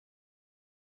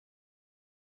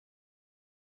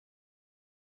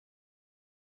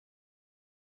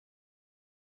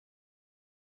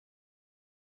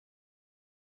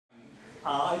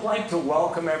I'd like to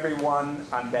welcome everyone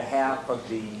on behalf of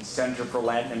the Center for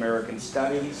Latin American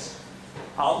Studies.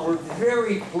 We're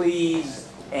very pleased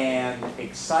and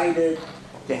excited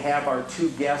to have our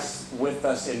two guests with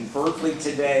us in Berkeley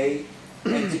today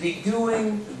and to be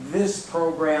doing this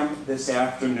program this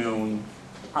afternoon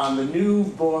on the new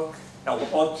book,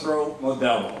 Otro,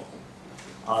 Modelo.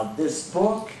 This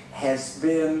book has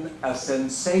been a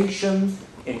sensation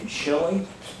in Chile.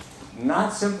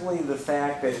 Not simply the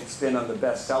fact that it's been on the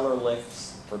bestseller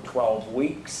list for 12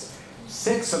 weeks,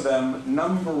 6 of them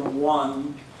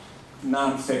 #1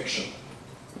 nonfiction.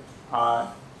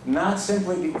 Not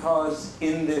simply because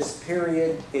in this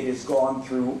period it has gone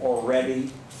through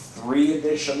already 3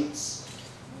 editions,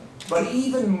 but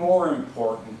even more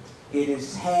important, it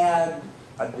has had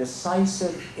a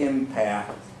decisive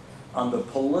impact on the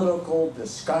political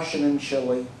discussion in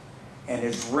Chile and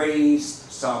has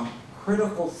raised some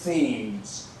critical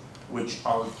themes which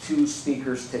our 2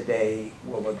 speakers today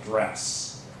will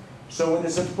address. So it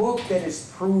is a book that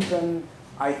is proven,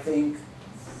 I think,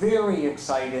 very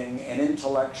exciting and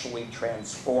intellectually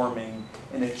transforming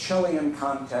in a Chilean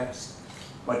context,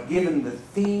 but given the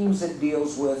themes it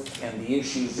deals with and the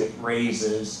issues it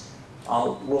raises,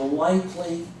 will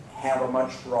likely have a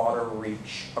much broader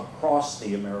reach across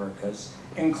the Americas,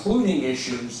 including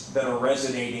issues that are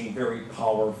resonating very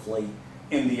powerfully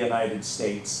in the United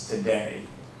States today.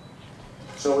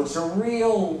 So it's a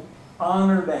real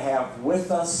honor to have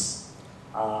with us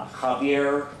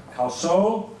Javier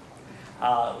Couso,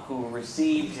 who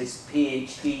received his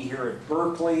PhD here at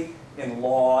Berkeley in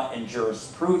law and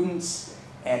jurisprudence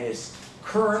and is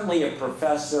currently a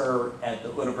professor at the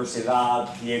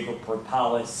Universidad Diego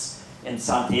Portales in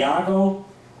Santiago,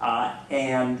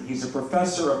 and he's a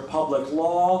professor of public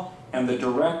law and the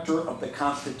director of the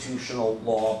Constitutional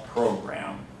Law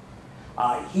Program.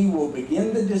 He will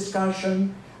begin the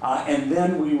discussion, and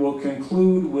then we will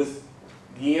conclude with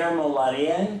Guillermo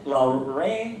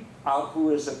Larraín, who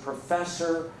is a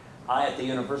professor at the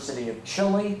University of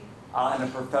Chile and a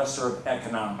professor of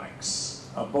economics.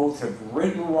 Both have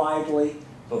written widely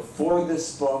before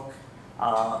this book,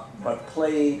 but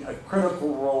played a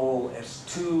critical role as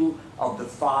 2 of the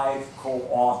 5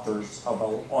 co-authors of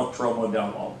Otro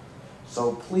Modelo.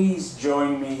 So please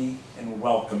join me in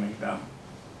welcoming them.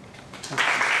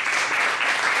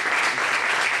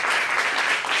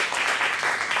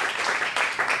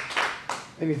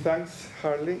 Many thanks,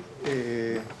 Harley.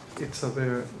 It's a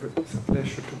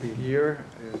pleasure to be here,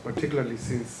 particularly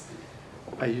since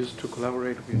I used to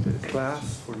collaborate with the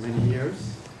class for many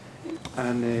years,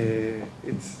 and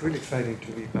it's really exciting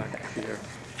to be back here.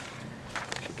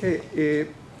 Okay,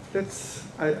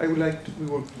 I would like to,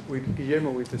 with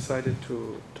Guillermo, we decided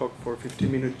to talk for 15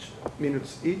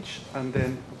 minutes each, and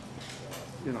then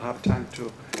have time to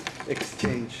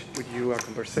exchange with you a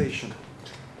conversation.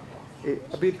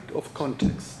 A bit of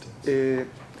context.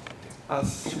 Javier,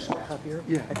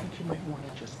 yeah. I think you might want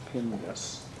to just pin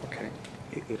this. Okay.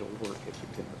 It'll work if you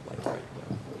pin it like right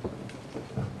there.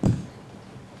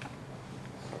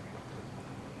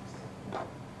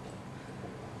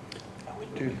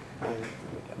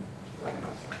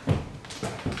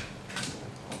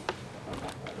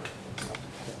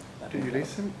 Do you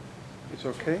listen? It's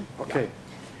okay? Okay.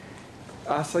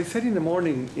 As I said in the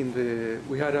morning,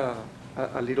 we had a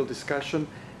little discussion.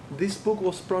 This book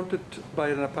was prompted by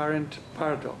an apparent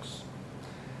paradox.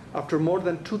 After more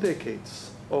than 2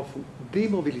 decades of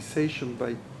demobilization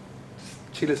by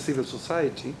Chile's civil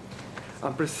society,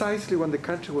 and precisely when the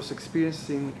country was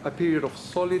experiencing a period of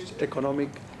solid economic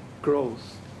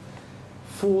growth,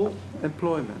 full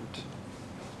employment,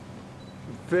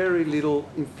 very little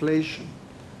inflation,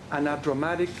 and a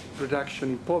dramatic reduction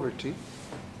in poverty.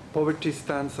 Poverty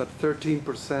stands at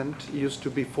 13%, it used to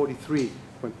be 43%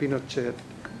 when Pinochet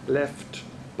left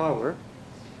power.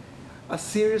 A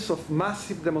series of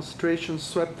massive demonstrations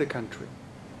swept the country,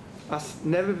 as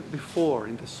never before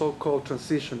in the so-called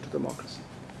transition to democracy.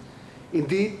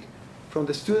 Indeed, from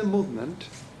the student movement,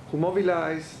 who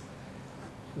mobilized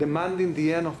demanding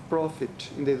the end of profit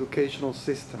in the educational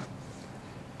system,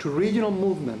 to regional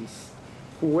movements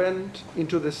who went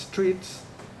into the streets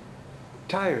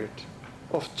tired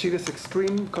of Chile's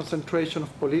extreme concentration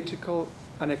of political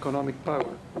and economic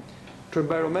power, to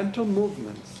environmental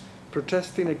movements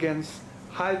protesting against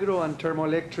hydro and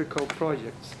thermoelectrical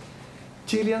projects.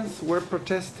 Chileans were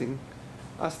protesting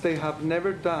as they have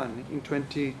never done in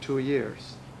 22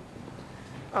 years.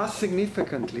 As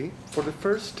significantly, for the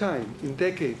first time in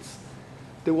decades,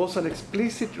 there was an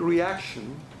explicit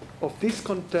reaction of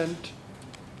discontent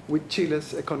with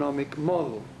Chile's economic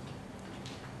model.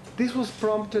 This was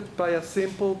prompted by a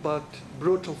simple but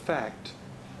brutal fact.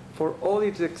 for all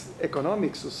its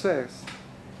economic success,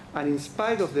 and in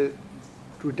spite of the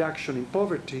reduction in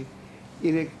poverty,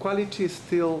 inequality is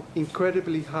still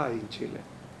incredibly high in Chile.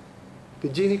 The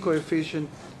Gini coefficient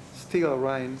still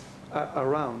around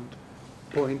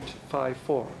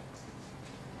 0.54.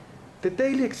 The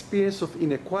daily experience of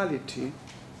inequality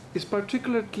is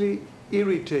particularly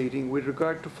irritating with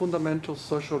regard to fundamental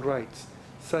social rights,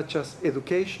 such as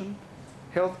education,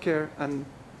 healthcare, and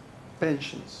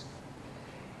pensions.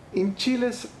 In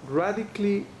Chile's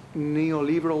radically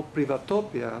neoliberal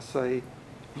privatopia, as I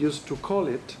used to call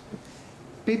it,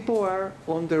 people are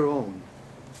on their own,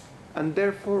 and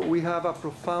therefore we have a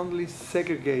profoundly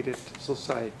segregated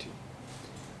society.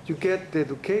 You get the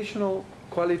educational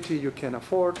quality you can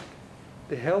afford,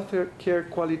 the health care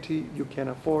quality you can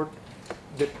afford,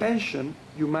 the pension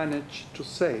you manage to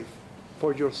save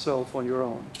for yourself on your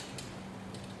own.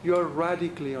 You are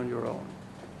radically on your own.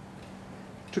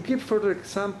 To give further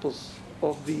examples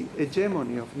of the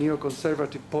hegemony of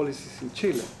neoconservative policies in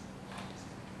Chile,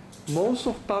 most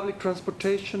of public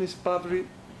transportation is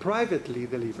privately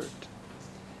delivered.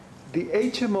 The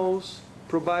HMOs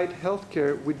provide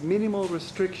healthcare with minimal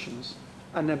restrictions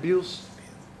and abuse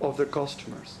of their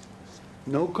customers.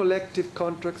 No collective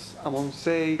contracts among,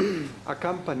 say, a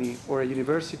company or a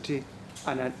university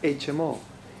and an HMO.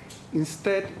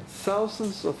 Instead,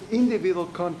 thousands of individual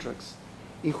contracts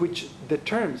in which the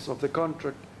terms of the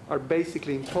contract are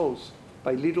basically imposed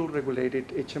by little regulated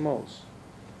HMOs.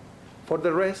 For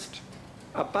the rest,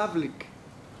 a public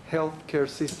health care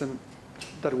system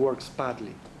that works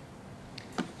badly.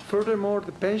 Furthermore,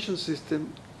 the pension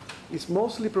system is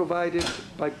mostly provided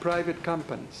by private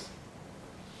companies.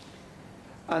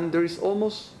 And there is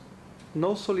almost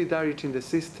no solidarity in the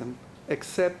system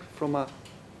except from a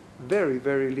very,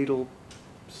 very little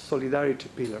solidarity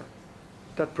pillar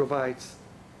that provides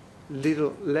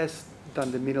little less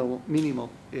than the minimal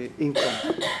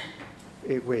income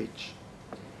wage.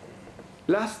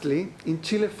 Lastly, in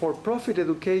Chile, for-profit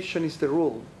education is the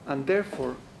rule, and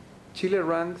therefore Chile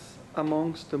ranks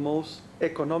amongst the most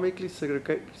economically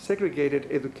segregated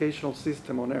educational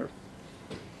system on earth.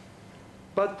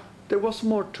 But there was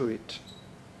more to it.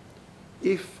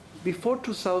 If before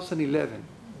 2011,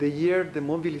 the year the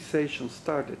mobilization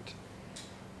started,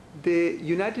 the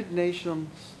United Nations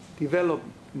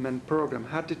Development Program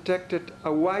had detected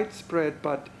a widespread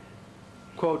but,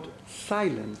 quote,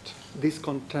 silent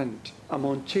discontent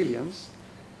among Chileans,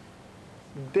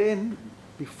 then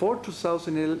before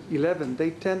 2011,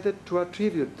 they tended to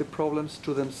attribute the problems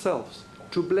to themselves,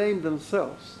 to blame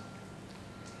themselves.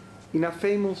 In a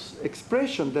famous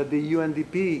expression that the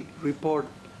UNDP report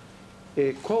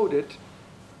quoted,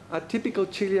 a typical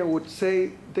Chilean would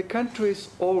say, "The country is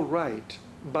all right,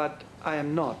 but I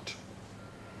am not."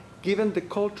 Given the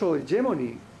cultural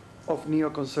hegemony of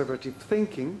neoconservative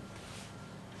thinking,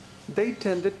 they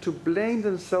tended to blame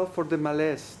themselves for the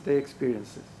malaise they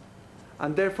experienced.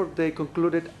 And therefore they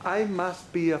concluded, I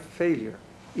must be a failure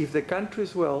if the country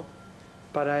is well,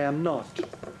 but I am not.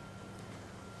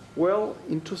 Well,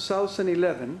 in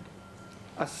 2011,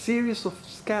 a series of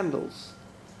scandals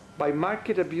by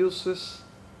market abuses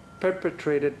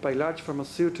perpetrated by large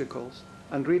pharmaceuticals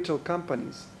and retail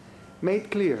companies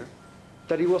made clear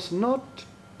that it was not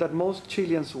that most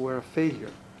Chileans were a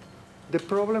failure. The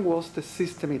problem was the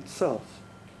system itself,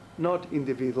 not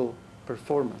individual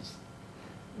performance.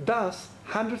 Thus,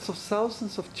 hundreds of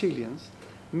thousands of Chileans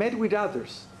met with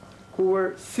others who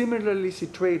were similarly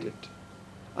situated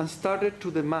and started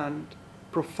to demand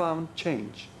profound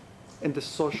change in the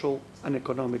social and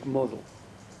economic model,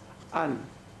 and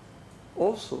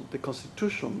also the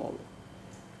constitutional model,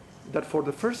 that for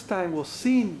the first time was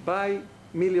seen by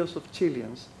millions of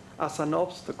Chileans as an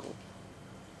obstacle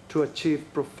to achieve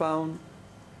profound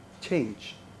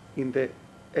change in the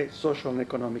social and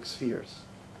economic spheres.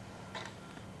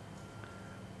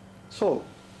 So,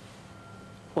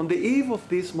 on the eve of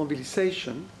this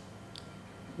mobilization,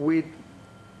 with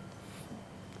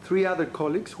 3 other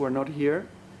colleagues who are not here,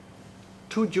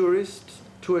 2 jurists,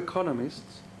 2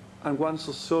 economists, and 1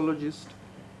 sociologist,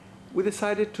 we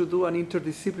decided to do an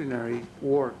interdisciplinary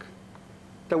work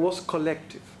that was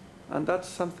collective. And that's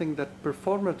something that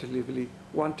performatively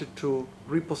wanted to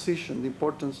reposition the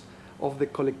importance of the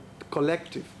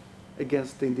collective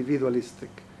against the individualistic.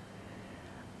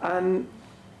 And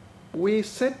we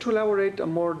set to elaborate a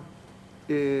more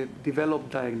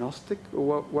developed diagnostic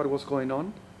of what was going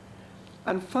on,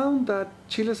 and found that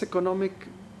Chile's economic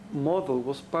model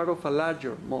was part of a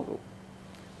larger model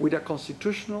with a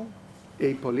constitutional,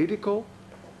 a political,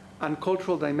 and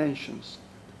cultural dimensions,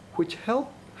 which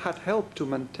had helped to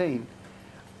maintain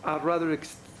a rather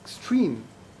extreme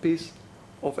piece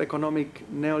of economic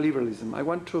neoliberalism. I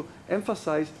want to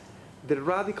emphasize the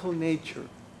radical nature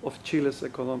of Chile's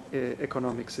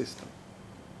economic system.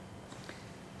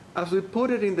 As we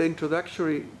put it in the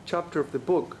introductory chapter of the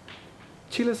book,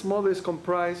 Chile's model is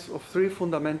comprised of three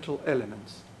fundamental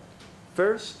elements.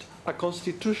 First, a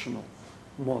constitutional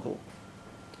model.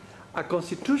 A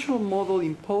constitutional model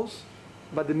imposed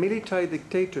by the military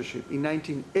dictatorship in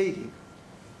 1980,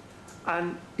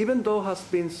 and even though has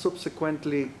been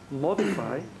subsequently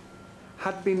modified,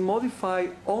 had been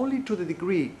modified only to the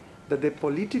degree that the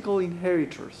political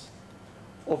inheritors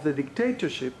of the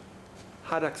dictatorship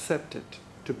had accepted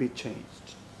to be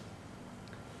changed.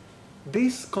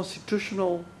 This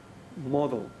constitutional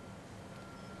model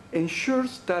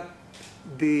ensures that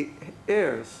the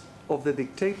heirs of the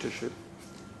dictatorship,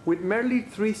 with merely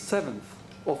 3/7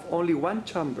 of only one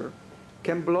chamber,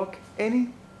 can block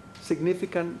any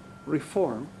significant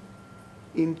reform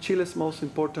in Chile's most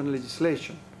important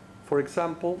legislation. For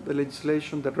example, the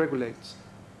legislation that regulates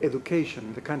education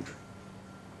in the country.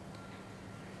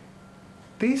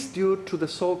 This due to the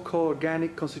so-called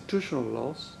organic constitutional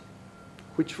laws,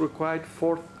 which required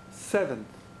 4/7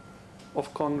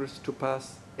 of Congress to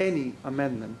pass any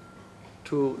amendment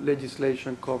to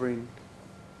legislation covering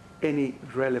any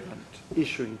relevant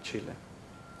issue in Chile.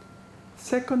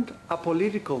 Second, a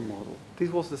political model.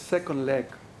 This was the second leg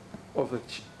of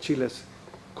Chile's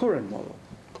current model.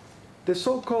 The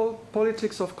so-called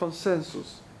politics of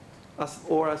consensus,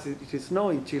 or as it is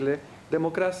known in Chile,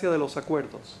 democracia de los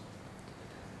acuerdos.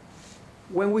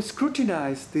 When we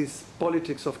scrutinize this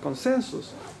politics of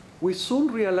consensus, we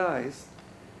soon realize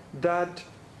that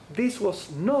this was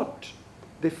not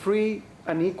the free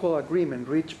and equal agreement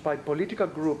reached by political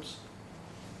groups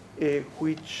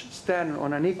which stand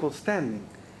on an equal standing,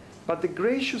 but the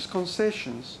gracious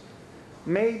concessions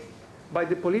made by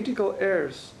the political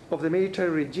heirs of the military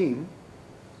regime,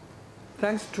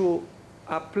 thanks to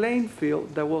a playing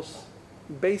field that was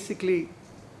basically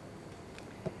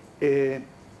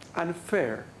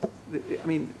unfair. I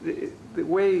mean, the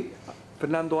way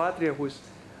Fernando Atria, who is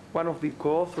one of the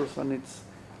co-authors and it's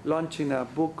launching a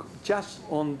book just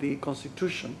on the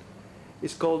Constitution,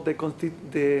 is called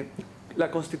La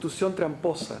Constitución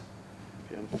Tramposa.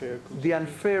 The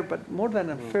unfair, but more than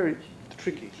unfair,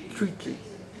 tricky.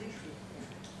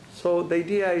 So the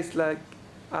idea is like,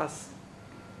 as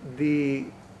the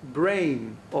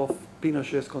brain of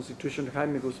Pinochet's constitution,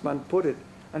 Jaime Guzman, put it,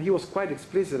 and he was quite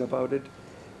explicit about it,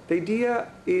 the idea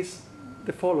is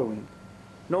the following.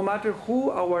 No matter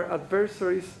who our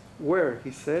adversaries were,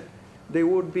 he said, they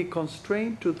would be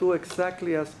constrained to do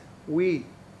exactly as we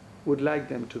would like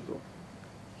them to do.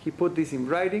 He put this in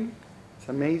writing. It's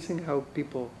amazing how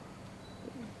people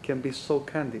can be so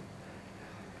candid.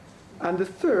 And the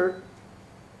third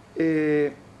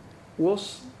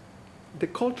was the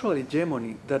cultural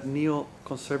hegemony that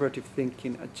neoconservative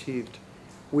thinking achieved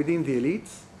within the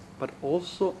elites, but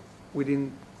also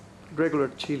within regular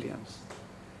Chileans.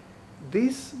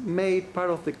 This made part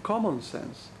of the common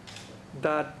sense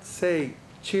that, say,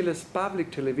 Chile's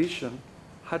public television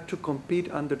had to compete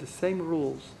under the same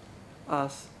rules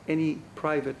as any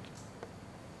private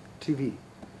TV.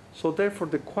 So therefore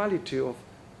the quality of,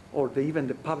 or even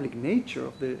the public nature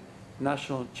of the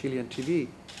national Chilean TV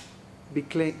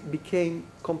became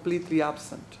completely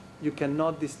absent. You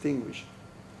cannot distinguish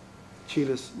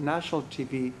Chile's national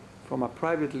TV from a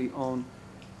privately owned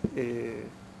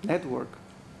network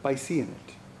by seeing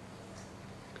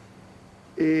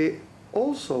it.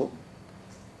 Also,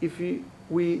 if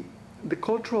the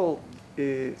cultural,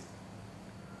 the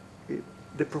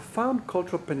profound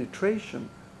cultural penetration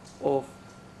of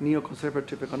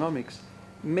neoconservative economics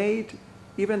made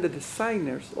even the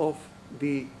designers of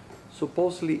the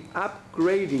supposedly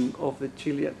upgrading of the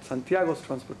Chilean Santiago's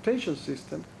transportation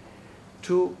system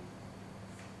to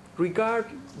regard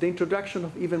the introduction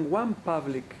of even one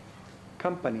public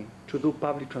company to do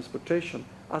public transportation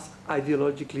as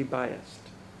ideologically biased.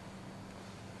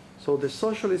 So the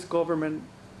socialist government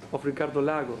of Ricardo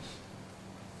Lagos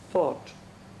thought,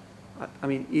 I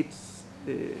mean, its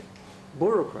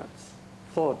bureaucrats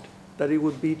thought that it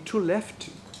would be too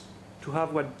lefty to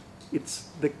have what it's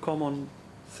the common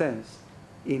sense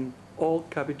in all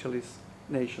capitalist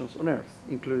nations on earth,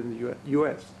 including the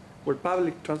US, where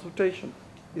public transportation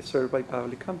is served by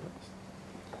public companies.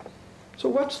 So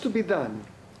what's to be done?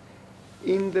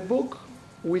 In the book,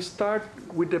 we start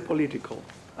with the political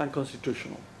and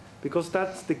constitutional, because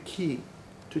that's the key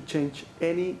to change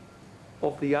any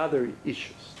of the other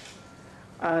issues.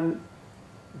 And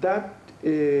that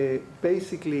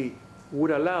basically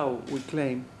would allow, we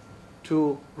claim,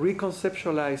 to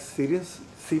reconceptualize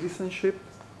citizenship,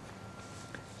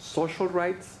 social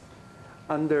rights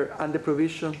and the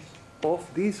provision of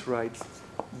these rights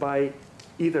by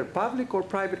either public or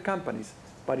private companies,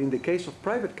 but in the case of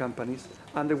private companies,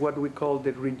 under what we call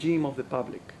the regime of the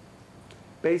public.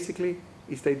 Basically,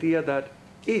 it's the idea that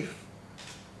if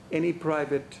any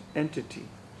private entity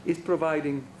is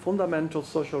providing fundamental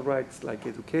social rights like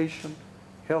education,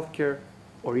 healthcare,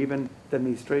 or even the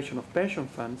administration of pension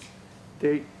funds,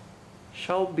 they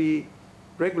shall be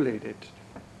regulated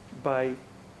by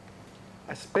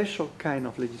a special kind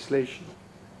of legislation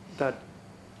that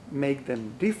make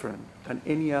them different than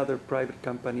any other private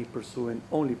company pursuing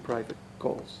only private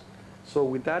goals. So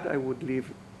with that, I would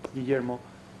leave Guillermo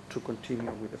to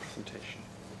continue with the presentation.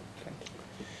 Thank you.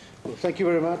 Well, thank you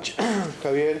very much,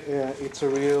 Javier. It's a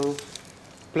real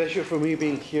pleasure for me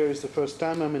being here. It's the first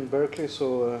time I'm in Berkeley,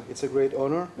 so it's a great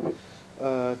honor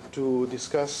to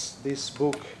discuss this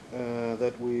book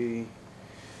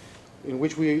in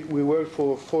which we worked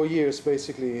for 4 years,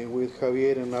 basically, with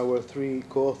Javier and our 3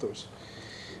 co-authors.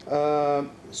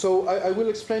 So I will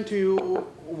explain to you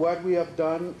what we have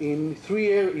done in 2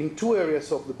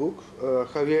 areas of the book.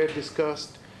 Javier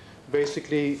discussed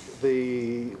basically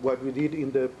what we did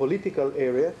in the political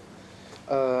area,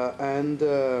 and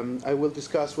I will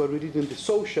discuss what we did in the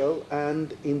social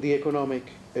and in the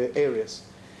economic areas.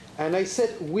 And I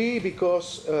said we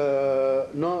because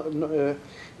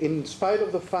in spite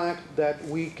of the fact that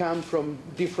we come from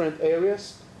different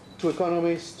areas, 2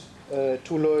 economists,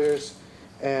 2 lawyers,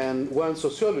 and 1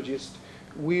 sociologist,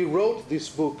 we wrote this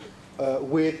book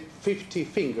with 50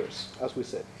 fingers, as we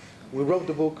said. We wrote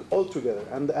the book all together,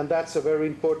 and that's a very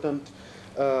important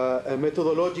a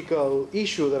methodological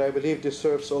issue that I believe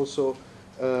deserves also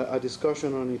a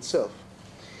discussion on itself.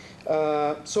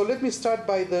 So let me start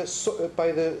by the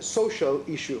social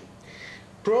issue.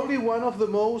 Probably one of the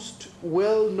most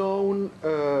well-known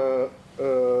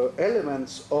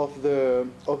elements of the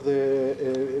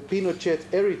Pinochet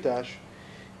heritage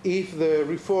is the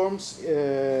reforms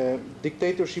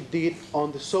dictatorship did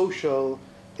on the social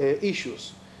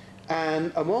issues.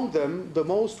 And among them, the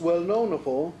most well-known of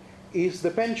all is the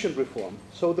pension reform.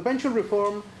 So the pension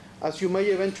reform, as you may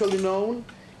eventually know,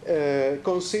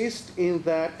 consists in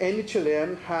that any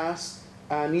Chilean has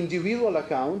an individual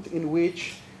account in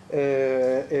which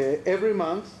every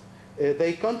month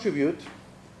they contribute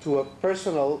to a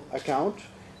personal account.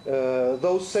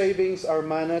 Those savings are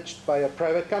managed by a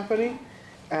private company,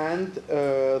 and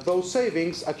those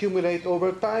savings accumulate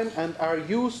over time and are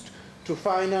used to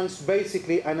finance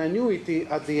basically an annuity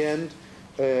at the end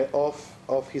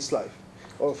of his life,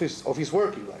 of his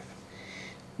working life.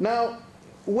 Now,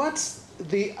 what's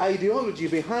the ideology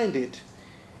behind it?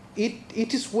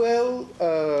 It is well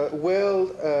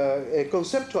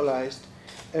conceptualized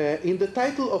in the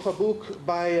title of a book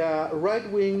by a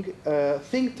right-wing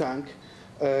think tank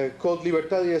called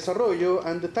Libertad y Desarrollo,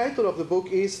 and the title of the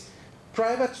book is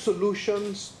Private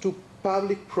Solutions to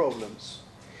Public Problems,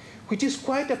 which is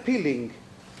quite appealing.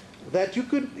 That you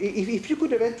could, if you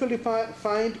could eventually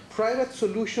find private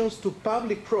solutions to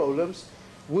public problems,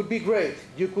 would be great.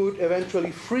 You could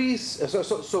eventually free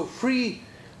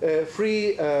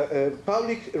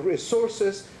public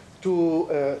resources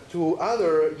to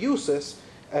other uses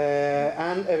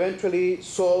and eventually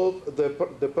solve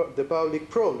the public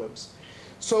problems.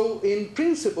 So in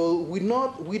principle,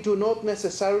 we do not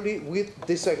necessarily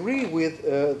disagree with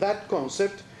that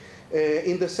concept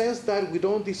in the sense that we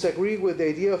don't disagree with the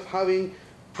idea of having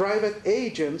private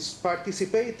agents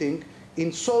participating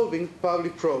in solving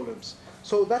public problems.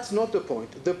 So that's not the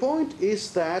point. The point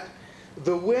is that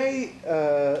the way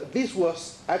this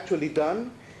was actually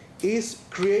done is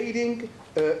creating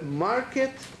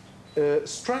market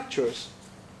structures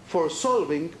for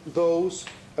solving those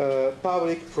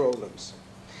public problems.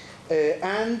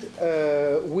 And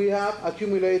we have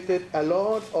accumulated a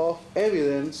lot of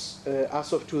evidence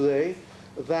as of today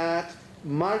that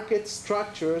market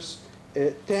structures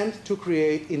tend to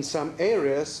create in some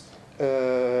areas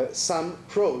some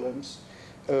problems.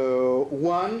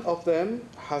 One of them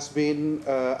has been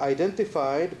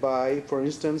identified by, for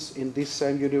instance, in this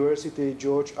same university,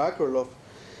 George Akerlof,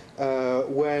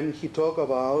 when he talked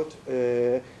about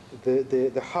the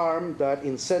harm that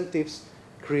incentives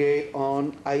create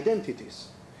on identities.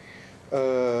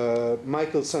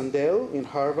 Michael Sandel in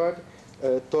Harvard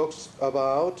talks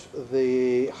about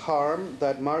the harm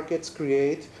that markets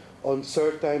create on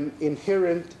certain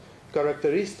inherent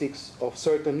characteristics of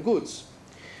certain goods.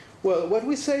 Well, what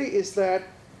we say is that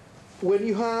when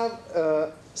you have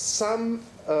some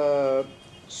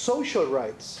social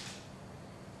rights,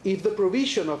 if the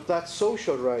provision of that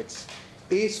social rights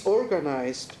is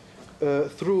organized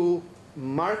through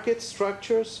market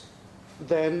structures,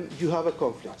 then you have a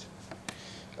conflict.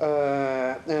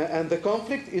 And the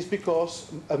conflict is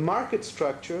because a market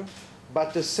structure,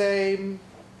 but the same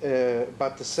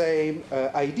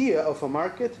idea of a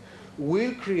market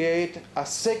will create a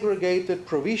segregated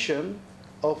provision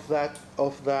of that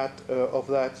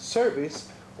service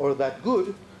or that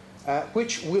good,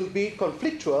 which will be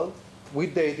conflictual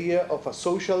with the idea of a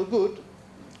social good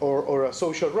or a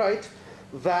social right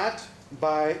that,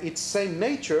 by its same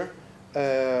nature,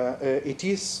 it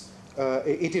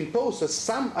imposes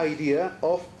some idea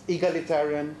of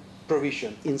egalitarian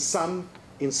provision in some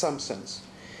sense.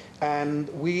 And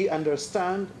we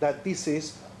understand that this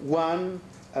is one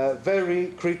very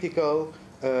critical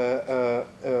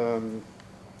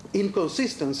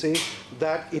inconsistency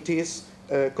that it is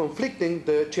conflicting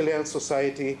the Chilean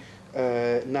society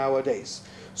nowadays.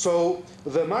 So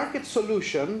the market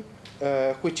solution,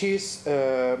 which is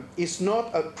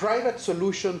not a private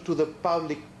solution to the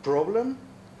public problem,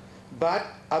 but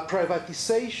a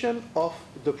privatization of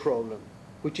the problem,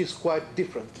 which is quite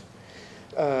different.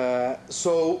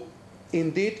 So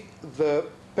indeed, the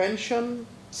pension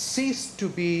ceased to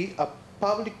be a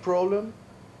public problem.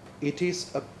 It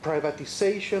is a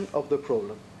privatization of the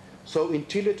problem. So in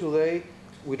Chile today,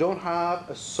 we don't have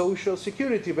a social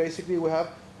security. Basically, we have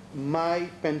my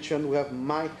pension, we have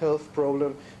my health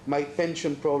problem, my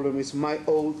pension problem is my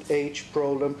old age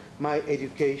problem, my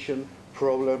education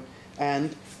problem,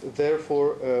 and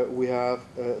therefore we have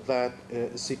that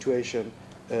situation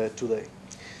today.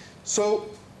 So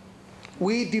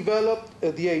we developed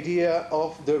the idea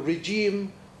of the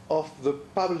regime of the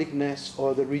publicness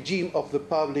or the regime of the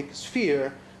public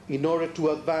sphere in order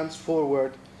to advance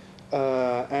forward.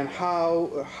 And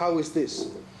how is this?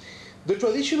 The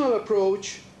traditional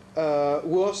approach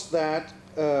was that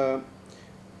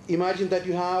imagine that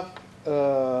you have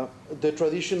the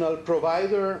traditional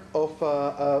provider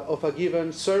of a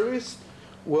given service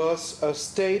was a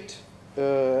state,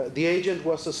 the agent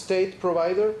was a state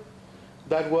provider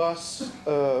that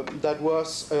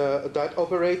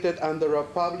operated under a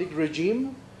public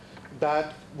regime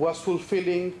that was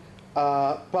fulfilling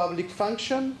a public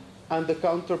function, and the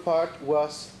counterpart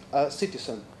was a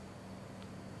citizen.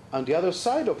 On the other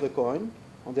side of the coin,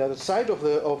 on the other side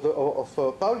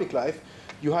of public life,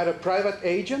 you had a private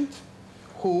agent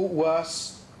who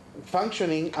was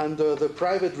functioning under the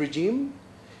private regime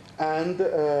and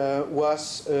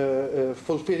was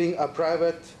fulfilling a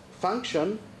private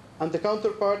function, and the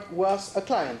counterpart was a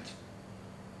client.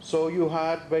 So you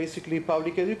had basically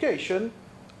public education,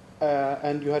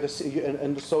 and you had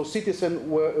so citizens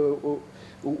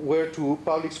were to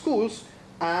public schools,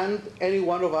 and any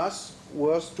one of us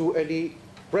was to any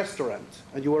restaurant,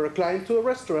 and you were a client to a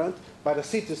restaurant, but a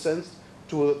citizen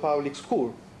to the public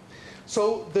school.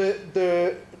 So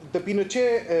the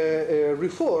Pinochet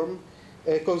reform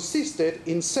consisted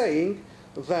in saying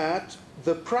that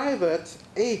the private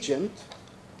agent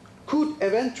could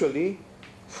eventually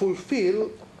fulfill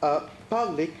a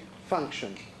public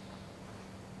function.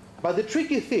 But the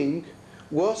tricky thing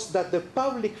was that the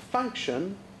public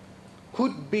function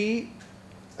could be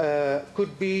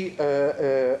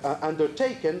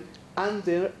undertaken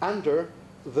under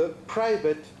the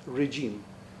private regime.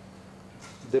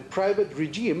 The private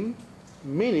regime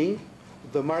meaning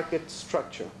the market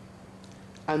structure.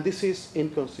 And this is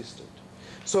inconsistent.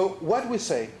 So what we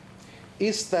say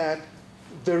is that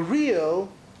the real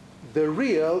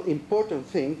important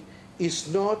thing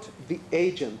is not the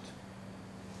agent.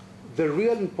 The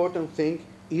real important thing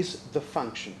is the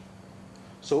function.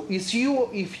 So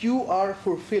if you are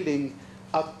fulfilling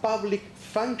a public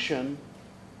function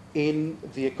in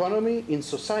the economy, in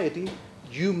society,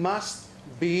 you must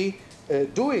be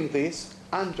doing this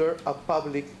under a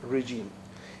public regime.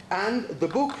 And the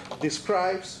book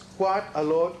describes quite a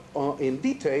lot in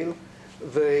detail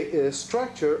the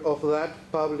structure of that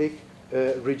public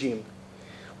regime,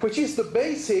 which is the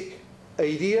basic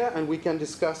idea, and we can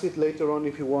discuss it later on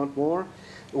if you want more.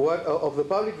 Of the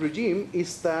public regime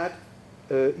is that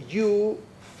you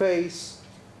face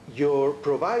your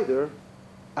provider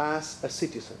as a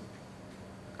citizen.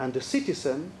 And the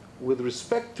citizen, with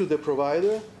respect to the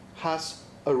provider, has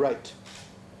a right.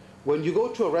 When you go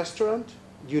to a restaurant,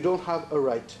 you don't have a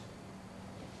right.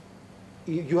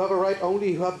 You have a right only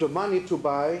if you have the money to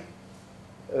buy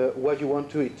what you want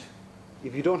to eat.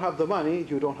 If you don't have the money,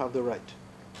 you don't have the right.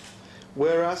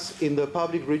 Whereas in the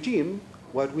public regime,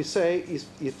 what we say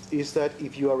is that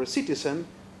if you are a citizen,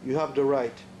 you have the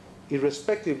right,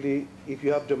 irrespectively if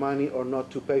you have the money or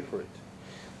not to pay for it.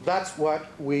 That's what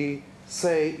we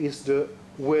say is the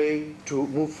way to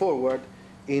move forward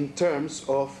in terms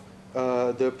of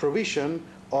the provision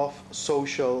of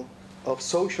social of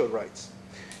social rights.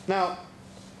 Now,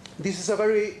 this is a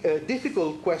very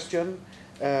difficult question.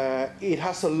 It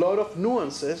has a lot of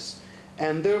nuances,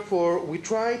 and therefore we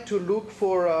try to look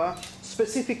for a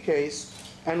specific case,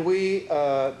 and we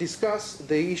discuss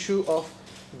the issue of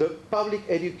the public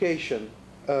education,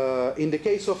 in the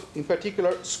case of, in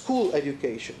particular, school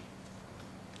education.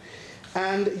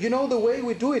 And you know, the way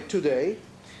we do it today,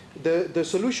 the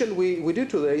solution we do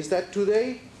today is that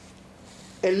today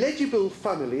eligible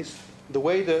families, the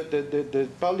way the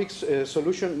public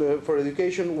solution for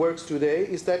education works today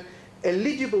is that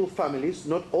eligible families,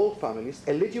 not all families,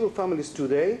 eligible families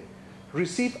today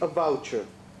receive a voucher.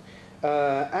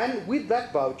 And with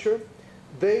that voucher,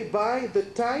 they buy the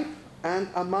type and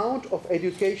amount of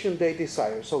education they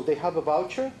desire. So they have a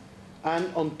voucher,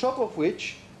 and on top of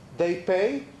which they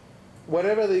pay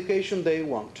whatever education they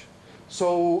want.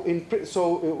 So,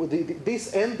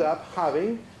 this ends up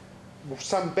having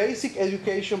some basic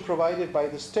education provided by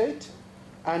the state,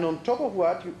 and on top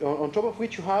of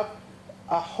which you have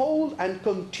a whole and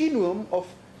continuum of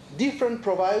different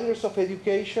providers of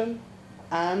education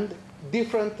and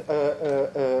different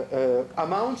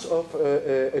amounts of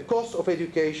cost of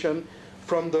education,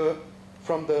 from the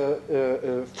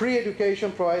free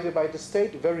education provided by the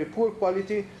state, very poor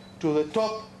quality, to the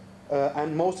top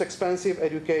and most expensive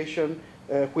education,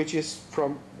 which is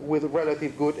with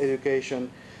relative good education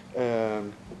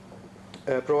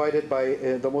provided by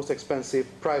the most expensive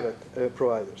private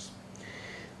providers.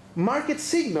 Market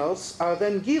signals are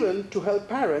then given to help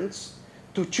parents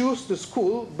to choose the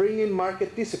school, bringing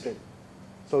market discipline.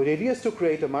 So the idea is to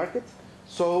create a market,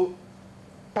 so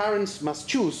parents must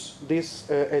choose these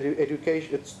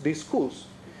these schools.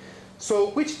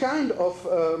 So which kind of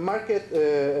market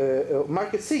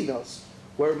signals?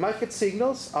 Where market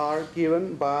signals are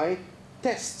given by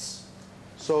tests.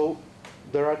 So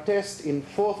there are tests in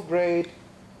 4th grade,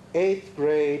 8th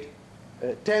grade,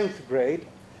 10th grade.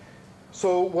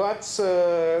 So what's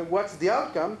the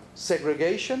outcome?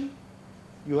 Segregation.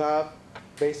 You have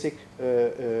basic.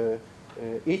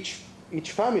 Each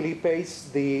family pays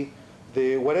the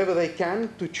whatever they can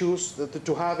to choose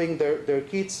to having their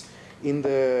kids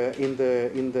they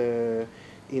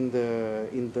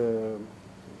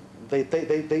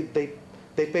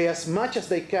pay as much as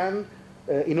they can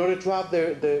in order to have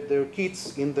their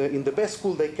kids in the best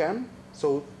school they can.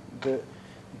 So the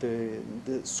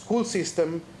school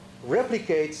system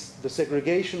replicates the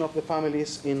segregation of the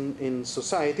families in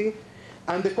society,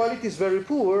 and the quality is very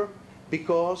poor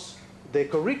because the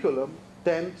curriculum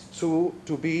tends to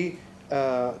be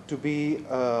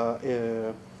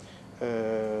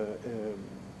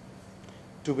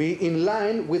in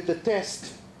line with the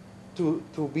test to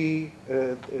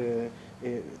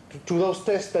those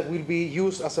tests that will be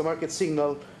used as a market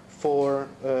signal for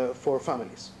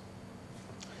families.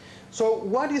 So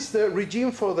what is the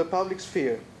regime for the public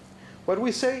sphere? What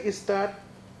we say is that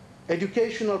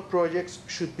educational projects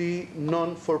should be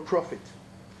non-for-profit.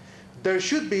 There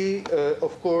should be,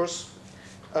 of course,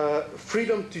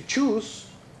 freedom to choose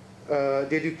the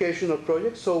educational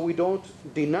project, so we don't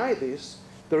deny this.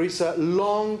 There is a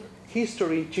long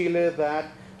history in Chile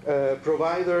that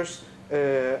providers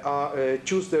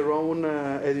choose their own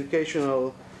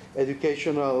educational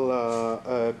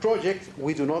project.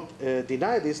 We do not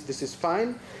deny this. This is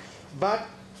fine. But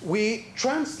we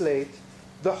translate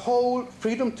the whole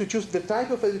freedom to choose the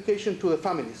type of education to the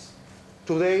families.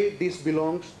 Today, this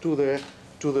belongs to the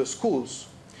schools.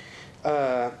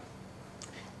 And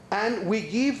we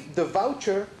give the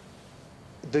voucher,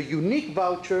 the unique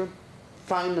voucher,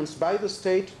 financed by the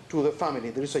state to the family.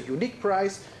 There is a unique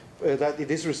price that it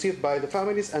is received by the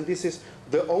families, and this is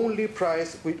the only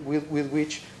price with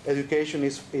which education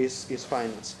is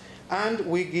financed. And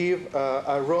we give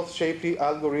a Roth-Shapley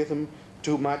algorithm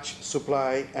to match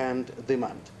supply and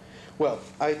demand. Well,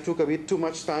 I took a bit too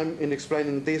much time in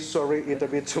explaining this. Sorry, it's a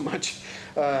bit too much.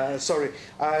 Sorry.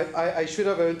 I should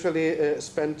have eventually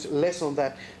spent less on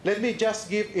that. Let me just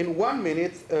give in 1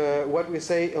 minute what we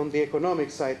say on the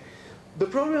economic side. The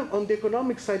problem on the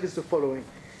economic side is the following.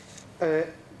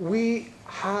 We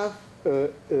have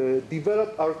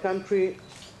developed our country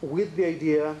with the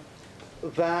idea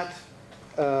that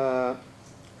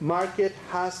market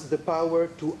has the power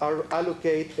to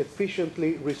allocate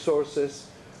efficiently resources,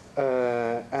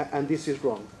 and this is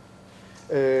wrong.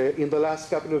 In the last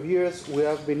couple of years, we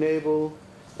have been able,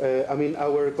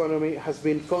 our economy has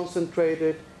been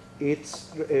concentrated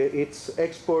its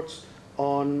exports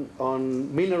on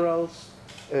minerals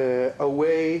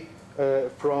away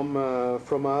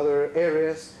from other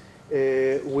areas.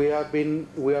 We have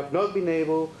not been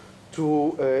able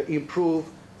to improve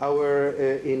our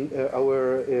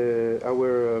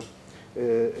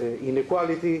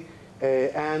inequality,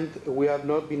 and we have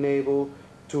not been able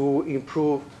to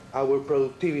improve our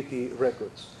productivity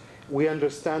records. We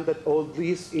understand that all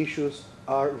these issues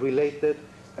are related,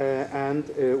 and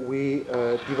we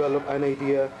develop an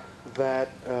idea that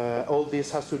all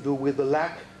this has to do with the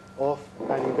lack of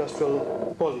an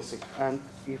industrial policy. And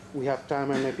if we have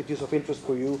time and if it is of interest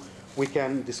for you, we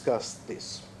can discuss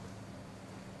this.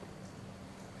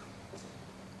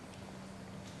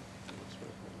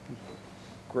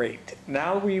 Great.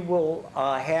 Now we will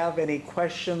have any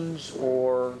questions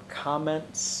or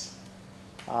comments.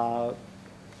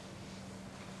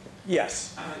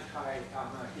 Yes. Hi,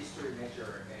 I'm a history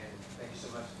major, and thank you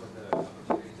so much for the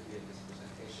opportunity to be in this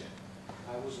presentation.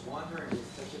 I was wondering, with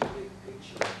such a big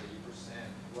picture that you present,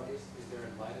 is there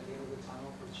a light at the end of the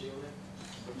tunnel for Chile,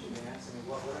 for Chileans? I mean,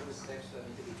 what are the steps that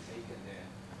need to be taken then,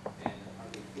 and are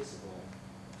they feasible?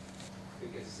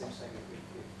 Because it seems like if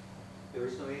there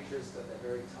is no interest at the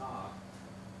very top,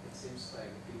 it seems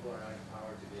like people are not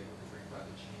empowered to be able to bring about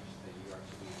the change that you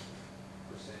actually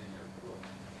present in your book.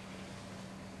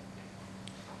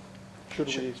 Should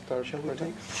we start? Shall we right now?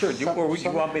 take? Sure. Or would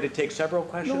you want me to take several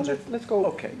questions? No, let's go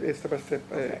Okay. step by step.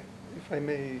 Okay. If I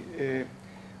may,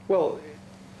 well,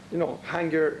 you know,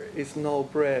 hunger is no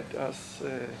bread. As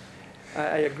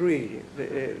I agree,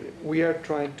 we are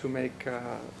trying to make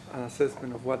an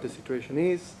assessment of what the situation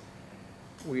is.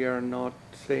 We are not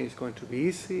saying it's going to be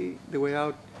easy, the way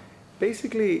out.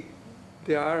 Basically,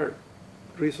 there are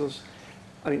reasons.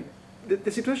 I mean,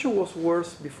 the situation was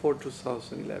worse before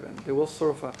 2011. There was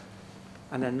sort of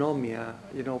an anomia.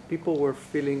 You know, people were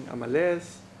feeling a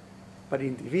malaise, but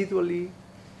individually,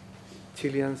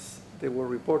 Chileans, there were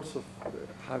reports of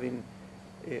having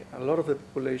a lot of the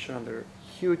population under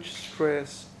huge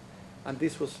stress, and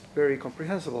this was very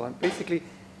comprehensible. And basically,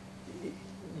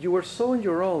 you were so on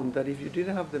your own that if you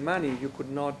didn't have the money, you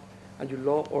could not, and you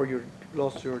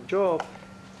lost your job,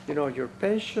 you know, your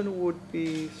pension would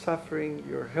be suffering,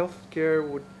 your health care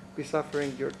would be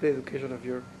suffering, the education of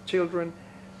your children.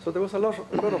 So there was a lot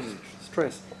of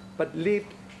stress, but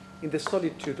lived in the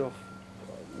solitude of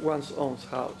one's own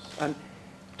house. And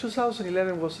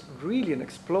 2011 was really an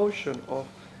explosion of,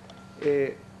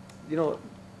 you know,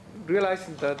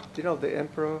 realizing that, you know, the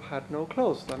emperor had no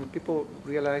clothes. I mean, people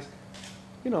realized,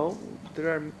 you know, there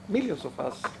are millions of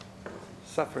us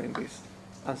suffering this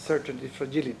uncertainty,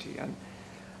 fragility,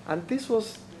 and this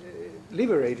was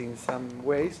liberating in some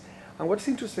ways. And what's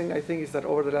interesting, I think, is that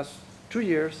over the last 2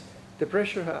 years, the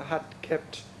pressure had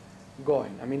kept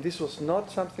going. I mean, this was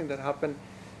not something that happened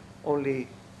only,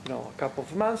 you know, a couple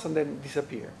of months and then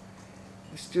disappeared.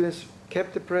 The students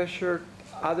kept the pressure.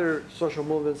 Other social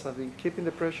movements have been keeping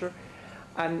the pressure,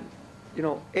 and you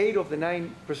know, 8 of the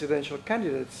 9 presidential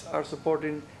candidates are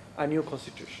supporting a new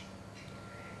constitution.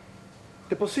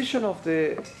 The position of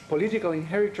the political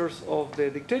inheritors of the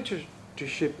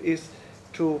dictatorship is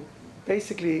to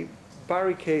basically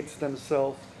barricade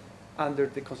themselves under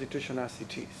the constitution as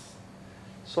it is.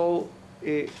 So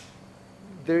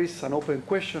there is an open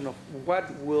question of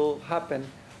what will happen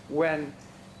when,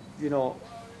 you know,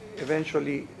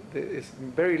 eventually it's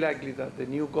very likely that the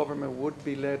new government would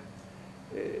be led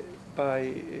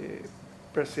by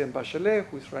President Bachelet,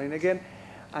 who is running again,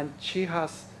 and she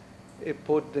has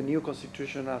put the new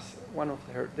constitution as one of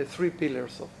the 3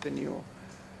 pillars of the new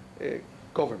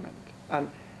government.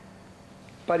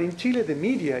 But in Chile, the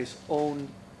media is owned,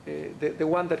 the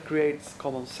one that creates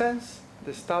common sense.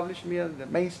 The established media, the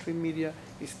mainstream media,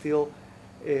 is still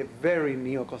very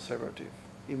neoconservative,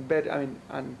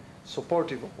 and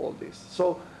supportive of all this.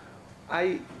 So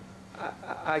I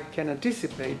can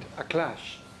anticipate a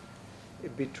clash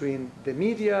between the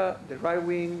media, the right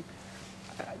wing,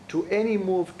 to any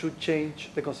move to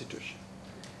change the constitution.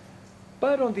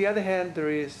 But on the other hand, there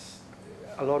is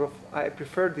a lot of, I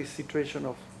prefer this situation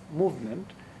of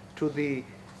movement to the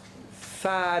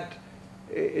sad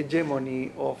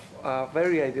hegemony of a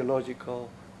very ideological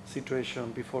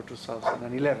situation before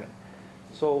 2011.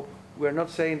 So we're not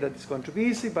saying that it's going to be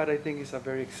easy, but I think it's a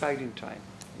very exciting time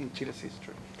in Chile's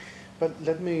history. But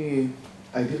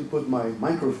I didn't put my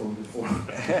microphone before,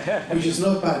 which is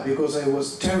not bad because I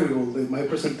was terrible. My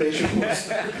presentation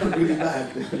was really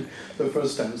bad the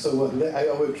first time. So I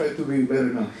will try to be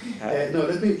better now. No,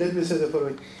 let me say the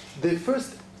following. The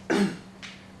first,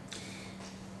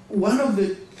 one of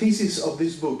the theses of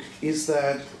this book is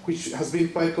that, which has been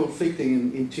quite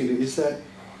conflicting in Chile, is that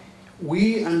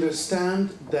we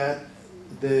understand that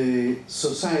the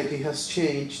society has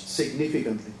changed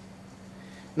significantly.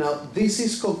 Now, this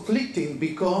is conflicting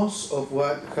because of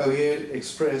what Javier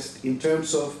expressed in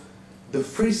terms of the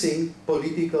freezing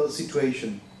political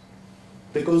situation.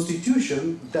 the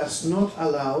Constitution does not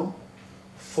allow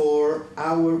for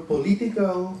our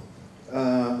political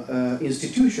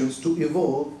institutions to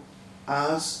evolve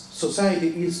as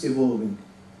society is evolving.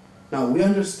 Now, we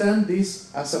understand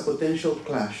this as a potential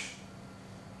clash,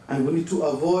 and we need to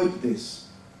avoid this.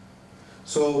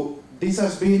 So this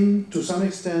has been, to some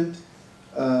extent,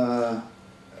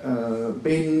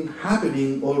 been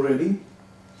happening already,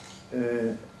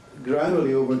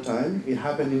 gradually over time. It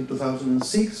happened in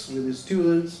 2006 with the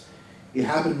students. It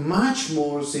happened much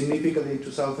more significantly in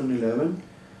 2011.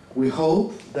 We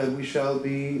hope that we shall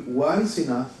be wise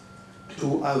enough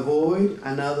to avoid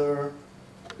another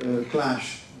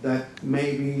clash that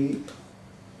may be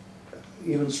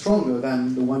even stronger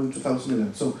than the one in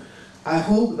 2011. So I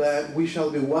hope that we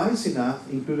shall be wise enough,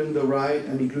 including the right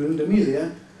and including the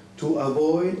media, to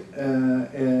avoid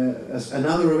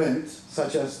another event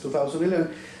such as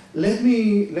 2011. Let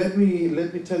me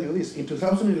tell you this. In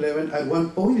 2011, at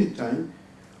one point in time,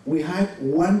 we had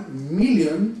 1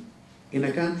 million, in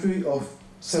a country of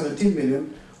 17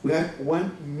 million, we had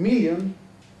 1 million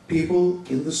people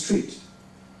in the street.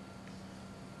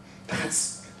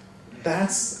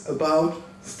 That's about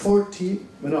 30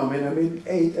 million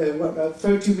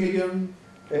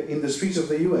in the streets of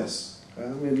the US. I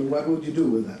mean, what would you do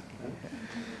with that?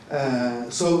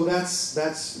 So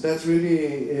that's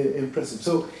really impressive.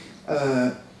 So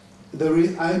I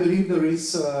believe there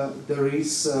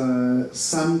is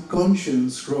some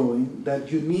conscience growing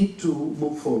that you need to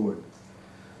move forward.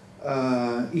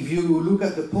 If you look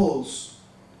at the polls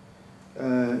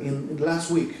in last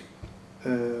week,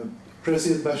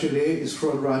 President Bachelet is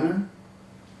front runner.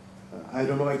 I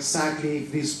don't know exactly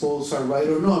if these polls are right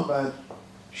or not, but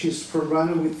she's front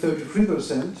runner with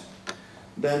 33%.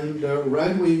 Then the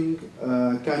right-wing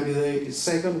candidate is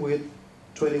second with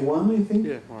 21, I think.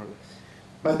 Yeah, more or less.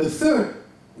 But the third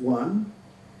one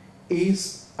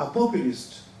is a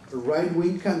populist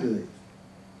right-wing candidate,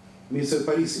 Mr.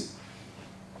 Parisi.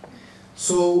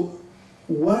 So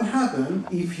what happens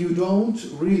if you don't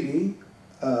really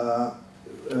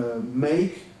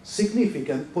make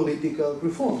significant political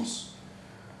reforms?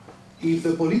 If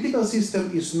the political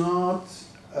system is not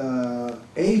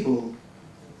able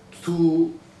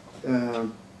to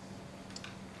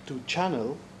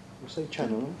channel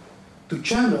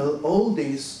all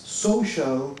these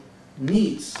social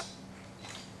needs,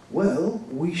 well,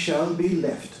 we shall be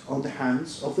left on the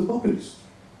hands of the populists.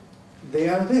 They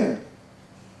are there.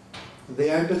 They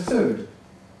are the third.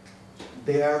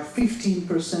 They are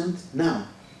 15% now.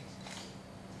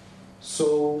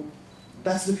 So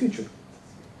that's the future.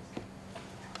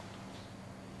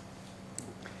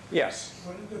 Yes.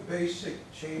 What are the basic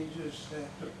changes that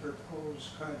the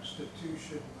proposed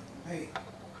constitution would make?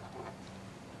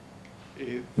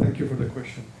 Thank you for the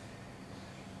question.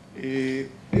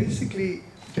 Basically,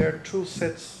 there are two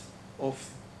sets of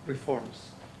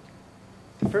reforms.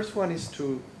 The first one is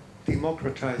to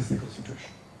democratize the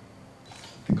Constitution.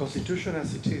 The Constitution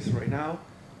as it is right now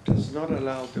does not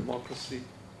allow democracy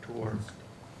to work.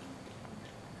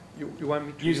 You want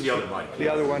me to use the other mic? The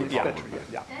other one is Yeah. better.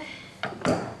 Yeah.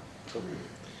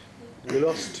 We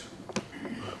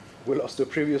lost the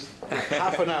previous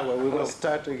half an hour. We will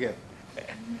start again.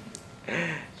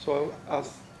 So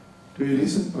do you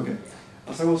listen? Okay.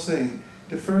 As I was saying,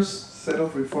 the first set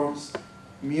of reforms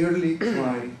merely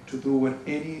try to do what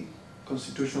any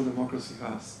constitutional democracy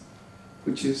has,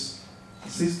 which is a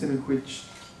system in which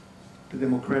the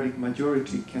democratic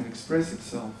majority can express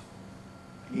itself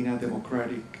in a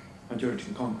democratic majority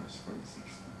in Congress, for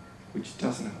instance, which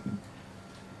doesn't happen.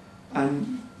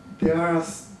 And there are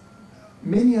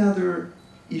many other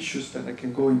issues that I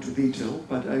can go into detail,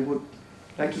 but I would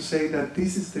like to say that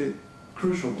this is the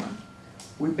crucial one.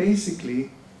 We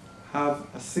basically have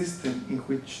a system in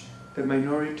which the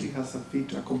minority has a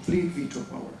complete veto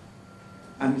power.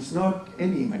 And it's not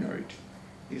any minority.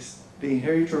 It's the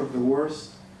inheritor of the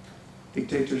worst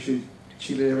dictatorship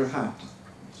Chile ever had.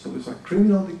 So it's a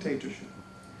criminal dictatorship,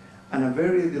 and a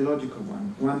very ideological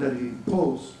one that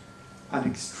imposed an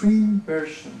extreme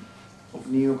version of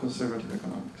neoconservative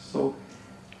economics. So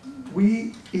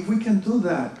if we can do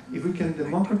that, if we can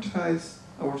democratize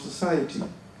our society,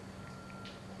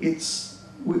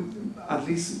 at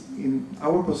least in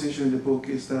our position in the book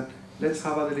is that let's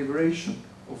have a deliberation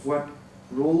of what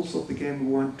rules of the game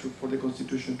we want for the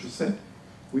Constitution to set.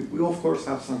 We of course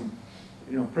have some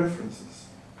preferences,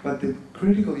 but the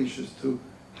critical issue is to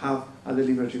have a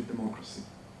deliberative democracy.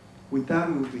 With that,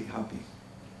 we will be happy.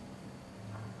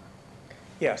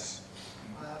 Yes.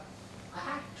 I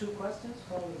have two questions,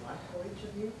 probably one for each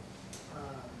of you.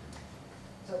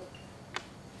 So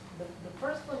the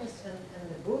first one is in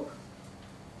the book.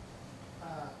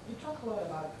 talk a lot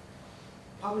about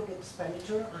public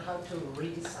expenditure and how to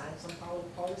redesign some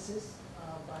public policies,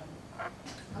 but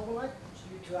I would like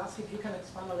you to ask if you can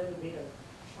expand a little bit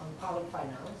on public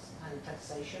finance and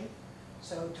taxation.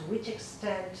 So to which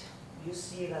extent you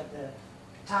see that the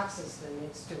tax system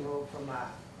needs to move from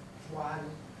one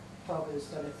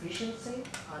focused on efficiency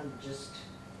and just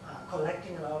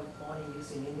collecting a lot of money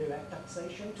using indirect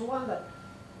taxation to one that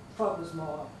focus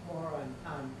more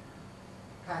on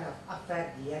kind of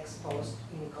affect the ex post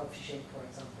Gini coefficient, for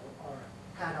example, or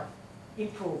kind of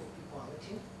improve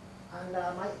equality. And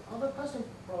my other question,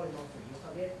 probably more for you,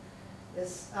 Javier,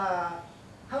 is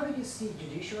how do you see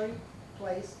judiciary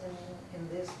plays in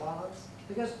this balance?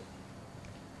 Because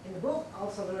in the book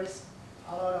also there is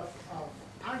a lot of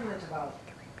argument about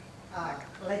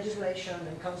legislation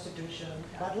and constitution,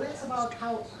 but less about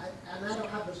how, and I don't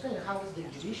have the screen, how is the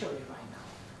judiciary right now?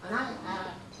 And I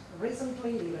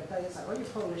recently, Libertad already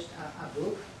published a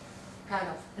book kind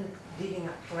of digging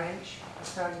a trench,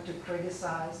 starting to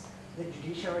criticize the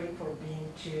judiciary for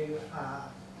being too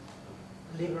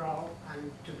liberal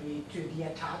and to be too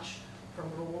detached from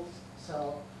rules.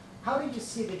 So how do you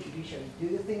see the judiciary? Do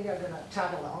you think they're going to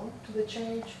tag along to the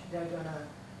change? They're going to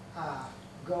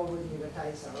go with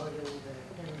Libertad's already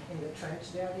in the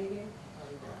trench they're digging?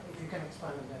 And, if you can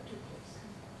expand on that too,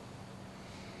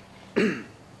 please.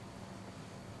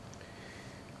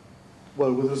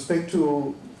 Well, with respect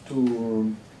to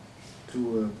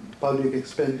public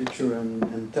expenditure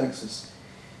and taxes,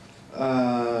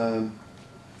 well,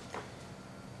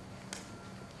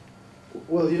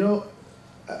 you know,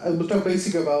 I will talk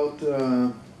basically about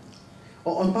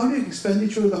on public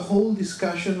expenditure. The whole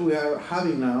discussion we are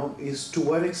having now is to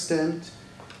what extent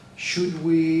should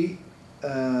we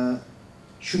have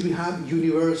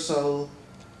universal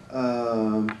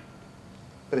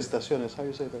prestaciones? How do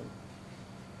you say that?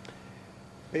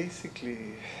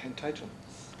 Basically,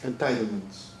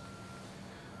 Entitlements.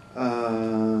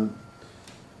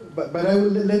 But I will,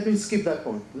 let me skip that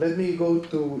point. Let me go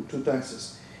to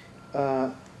taxes.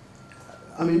 I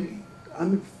mean,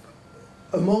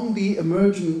 among the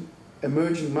emerging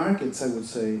markets, I would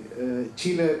say,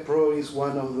 Chile probably is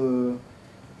one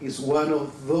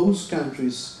of those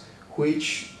countries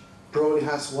which probably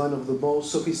has one of the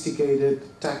most sophisticated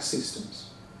tax systems.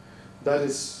 That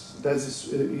is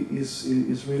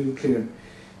really clear.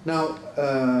 Now,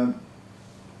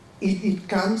 it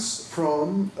comes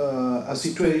from a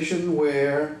situation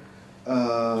where,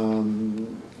 I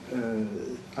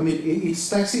mean, its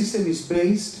tax system is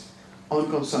based on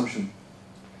consumption,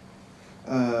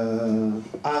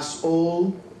 as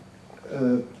all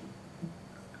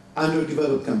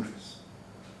underdeveloped countries.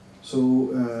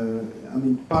 So, I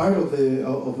mean, part of the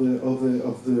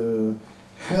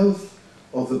health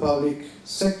of the public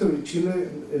sector in Chile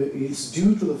is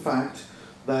due to the fact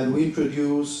that we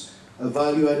introduced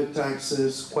value-added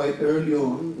taxes quite early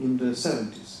on in the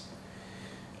 70s.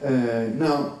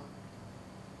 Now,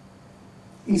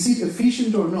 is it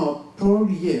efficient or not?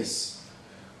 Probably yes.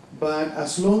 But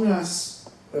as long as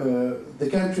the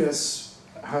country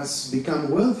has become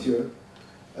wealthier,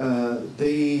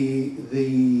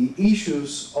 the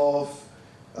issues of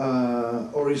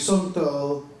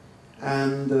horizontal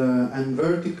and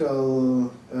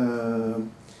vertical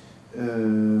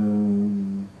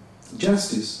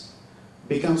justice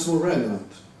becomes more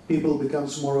relevant. People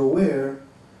becomes more aware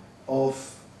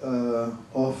of the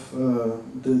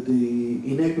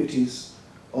inequities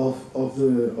of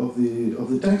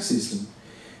the tax system,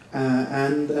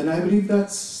 and I believe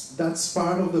that's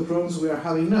part of the problems we are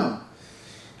having now.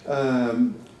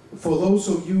 For those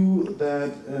of you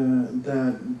that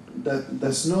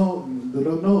do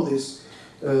not know this,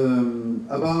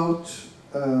 about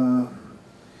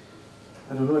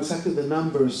I don't know exactly the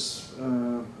numbers,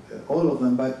 all of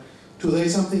them, but today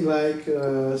something like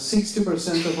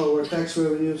 60% of our tax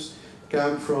revenues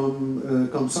come from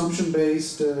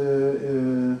consumption-based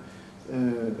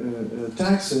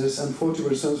taxes and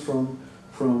 40%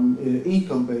 from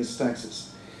income-based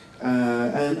taxes.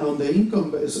 And on the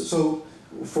income, so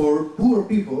for poor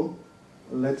people,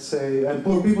 let's say, and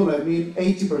poor people I mean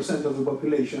 80% of the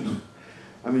population,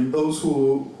 I mean those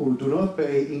who do not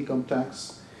pay income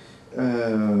tax,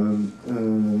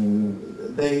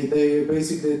 they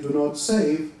basically do not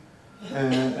save,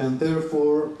 and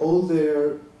therefore all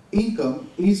their income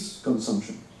is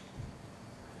consumption.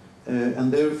 And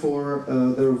therefore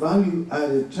their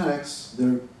value-added tax,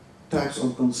 their tax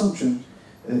on consumption,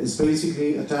 is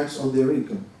basically a tax on their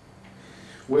income.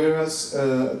 Whereas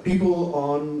people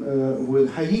on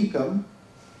with high income,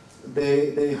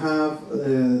 they have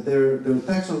their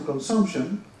tax on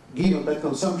consumption, given that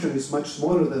consumption is much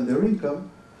smaller than their income,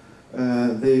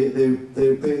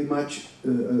 they pay much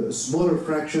a smaller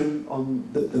fraction on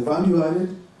the value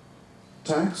added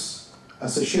tax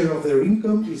as a share of their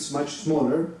income is much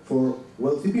smaller for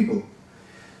wealthy people.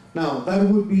 Now, that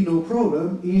would be no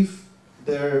problem if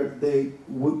they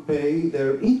would pay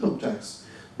their income tax.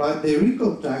 But their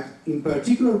income tax, in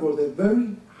particular for the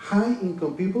very high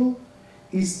income people,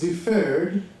 is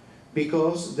deferred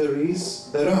because there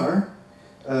are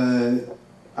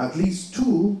at least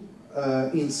two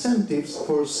incentives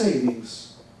for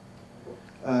savings,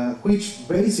 which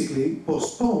basically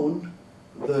postpone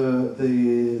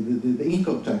the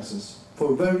income taxes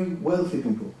for very wealthy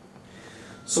people.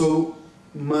 So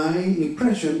my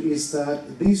impression is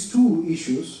that these two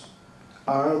issues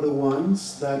are the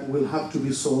ones that will have to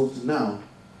be solved now.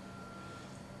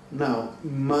 Now,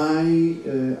 my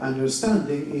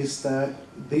understanding is that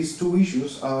these two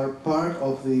issues are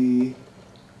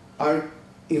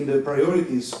in the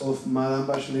priorities of Madame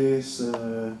Bachelet's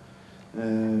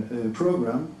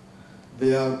program.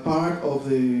 They are part of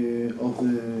the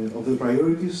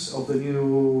priorities of the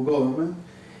new government,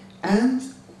 and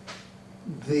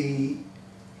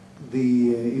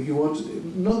if you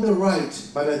want, not the right,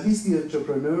 but at least the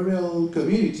entrepreneurial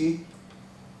community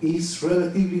is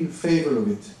relatively in favor of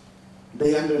it.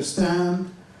 They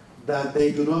understand that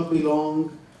they do not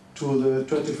belong to the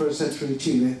 21st century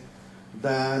Chile,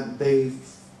 that they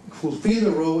fulfill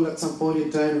a role at some point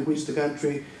in time in which the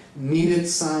country needed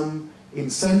some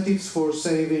incentives for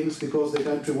savings because the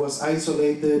country was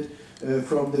isolated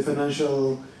from the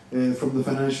financial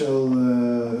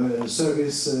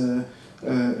service,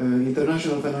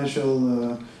 international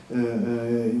financial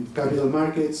capital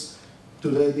markets.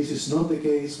 Today this is not the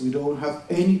case. We don't have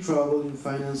any trouble in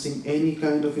financing any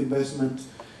kind of investment,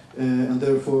 and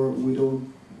therefore we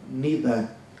don't need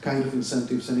that kind of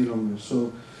incentives any longer.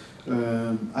 So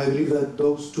I believe that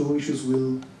those two issues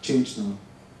will change now.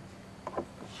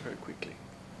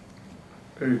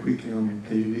 Very quickly on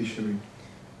the judiciary.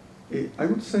 I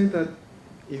would say that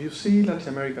if you see Latin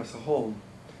America as a whole,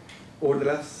 over the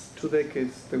last 2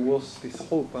 decades, there was this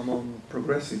hope among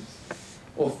progressives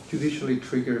of judicially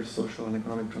triggered social and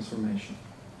economic transformation,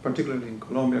 particularly in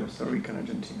Colombia, Costa Rica, and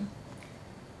Argentina.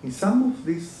 In some of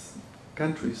these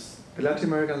countries, the Latin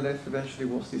American left eventually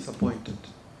was disappointed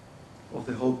of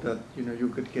the hope that you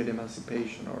could get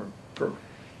emancipation or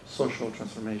social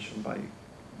transformation by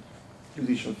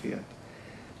judicial fiat.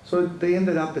 So they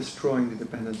ended up destroying the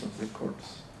independence of the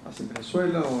courts, as in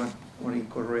Venezuela or in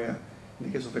Korea,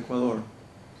 in the case of Ecuador.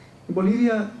 In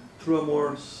Bolivia, through a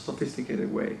more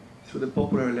sophisticated way, through the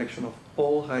popular election of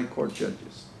all high court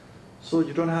judges. So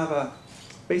you don't have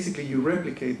basically you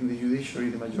replicate in the judiciary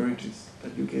the majorities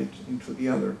that you get into the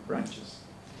other branches.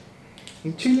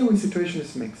 In Chile, the situation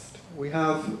is mixed. We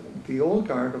have the old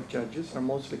guard of judges are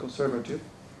mostly conservative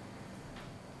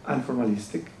and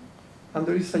formalistic, and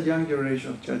there is a young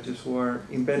generation of judges who are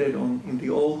embedded in the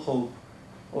old hope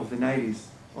of the 90s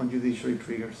on judiciary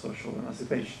triggered social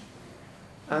emancipation,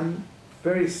 and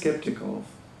very skeptical of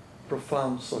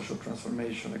profound social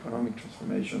transformation, economic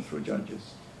transformation through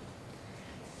judges.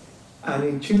 And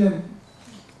in Chile,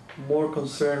 more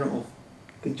concern of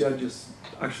the judges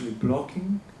actually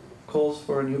blocking calls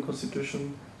for a new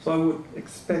constitution. So I would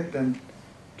expect them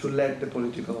to let the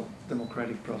political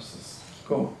democratic process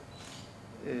go.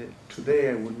 Today,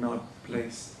 I would not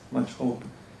place much hope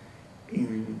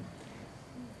in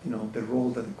the role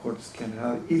that the courts can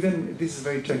have. Even, this is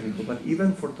very technical, but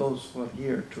even for those who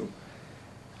adhere to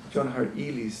John Hart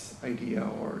Ely's idea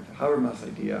or Habermas'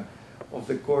 idea of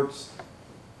the courts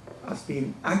as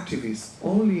being activists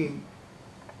only in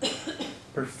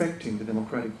perfecting the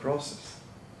democratic process,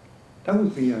 that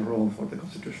would be a role for the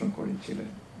Constitutional Court in Chile.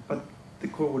 But the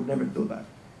court would never do that.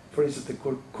 For instance, the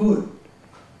court could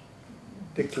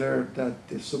declare that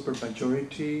the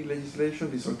supermajority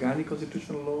legislation, these organic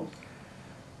constitutional laws,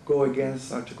 go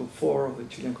against Article 4 of the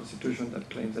Chilean Constitution that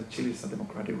claims that Chile is a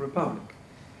democratic republic.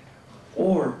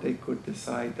 Or they could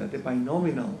decide that the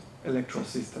binominal electoral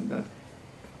system that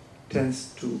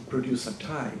tends to produce a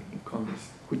tie in Congress,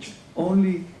 which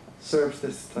only serves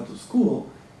the status quo,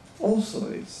 also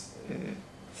is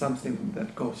something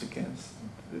that goes against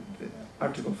the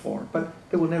Article 4. But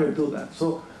they will never do that.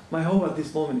 So my hope at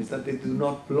this moment is that they do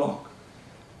not block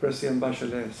President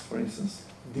Bachelet's, for instance,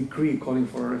 decree calling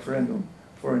for a referendum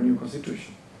for a new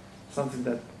constitution, something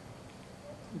that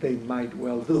they might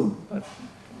well do, but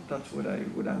that's what I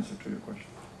would answer to your question.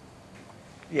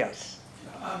 Yes.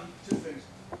 Two things.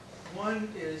 One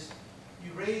is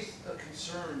you raised a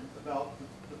concern about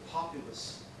the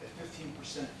populace at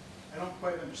 15%. I don't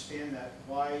quite understand that,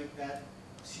 why that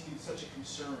seemed such a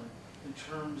concern in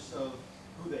terms of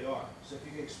who they are. So if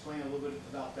you could explain a little bit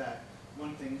about that,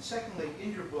 one thing. And secondly,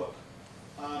 in your book,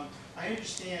 I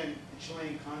understand the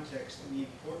Chilean context and the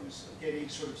importance of getting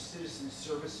sort of citizen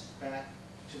services back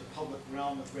to the public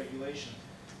realm with regulation.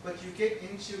 But you get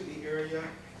into the area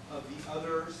of the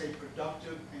other, say,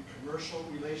 productive and commercial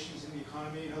relations in the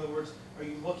economy. In other words, are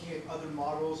you looking at other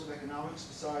models of economics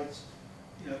besides,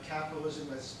 capitalism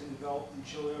that's been developed in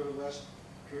Chile over the last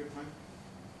period of time?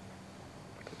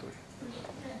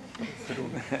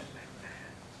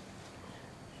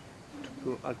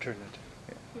 To alternative.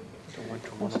 Don't want to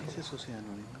 ¿Cómo se dice sociedad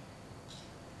anónima?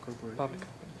 Corporation?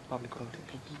 public company.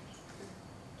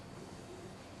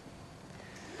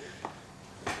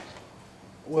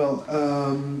 Well,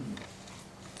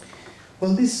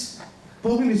 this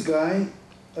populist guy,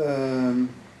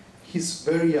 he's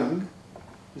very young.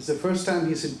 It's the first time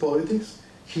he's in politics.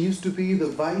 He used to be the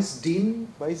vice dean,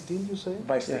 you say?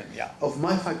 Vice dean, yeah. Of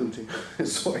my faculty,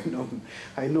 so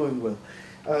I know him well.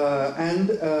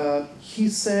 He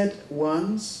said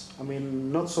once,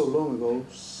 not so long ago,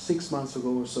 6 months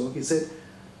ago or so, he said,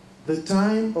 the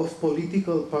time of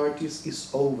political parties is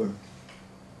over.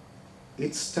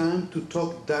 It's time to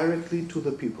talk directly to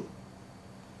the people.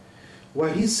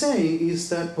 What he's saying is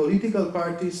that political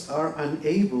parties are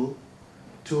unable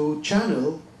to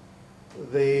channel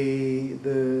the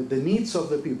needs of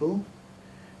the people,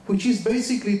 which is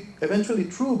basically eventually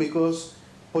true because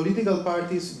political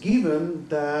parties, given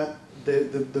that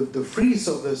the freeze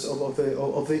of this or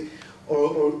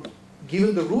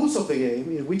given the rules of the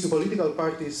game in which the political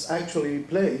parties actually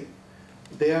play,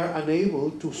 they are unable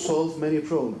to solve many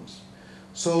problems.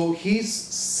 So he's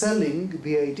selling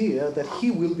the idea that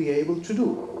he will be able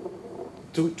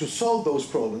to solve those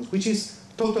problems, which is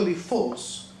totally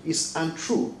false, is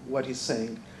untrue what he's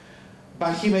saying.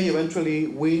 But he may eventually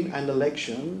win an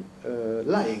election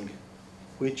lying,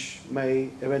 which may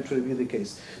eventually be the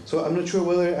case. So I'm not sure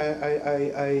whether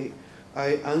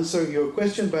I answer your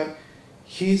question, but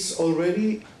he's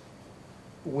already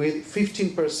with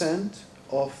 15%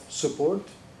 of support.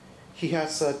 He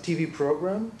has a TV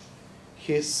program.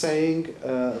 He's saying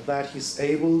that he's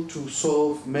able to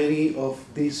solve many of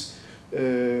these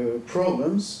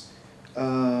problems,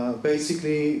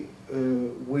 basically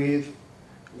with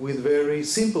very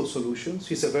simple solutions.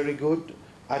 He's very good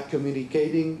at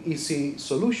communicating easy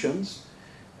solutions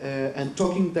and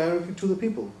talking directly to the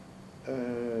people.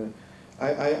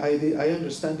 I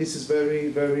understand this is very,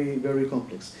 very, very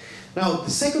complex. Now, the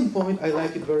second point, I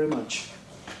like it very much.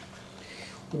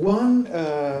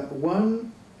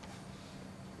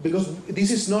 Because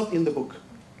this is not in the book,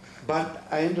 but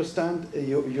I understand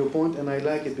your point and I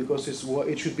like it because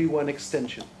it should be one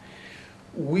extension.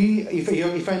 If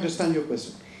I understand your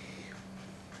question,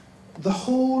 the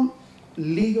whole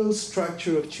legal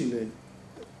structure of Chile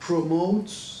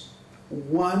promotes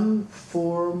one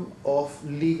form of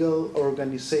legal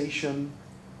organization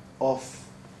of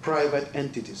private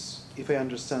entities, if I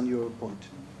understand your point,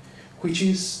 which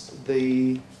is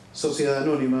the Sociedad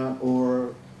Anónima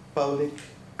or public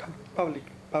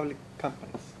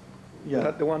companies. Yeah.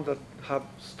 That the ones that have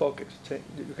stock exchange,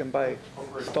 you can buy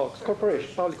stocks.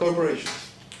 Corporations.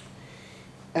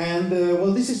 And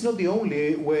well, this is not the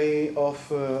only way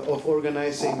of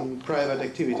organizing private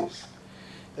activities.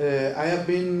 I have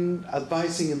been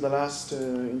advising in the last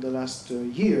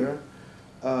year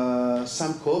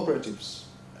some cooperatives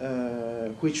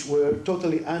which were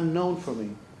totally unknown for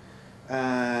me,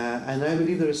 and I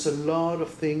believe there is a lot of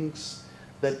things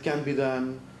that can be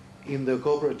done in the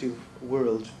cooperative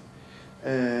world.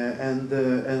 And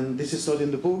this is not in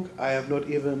the book. I have not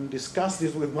even discussed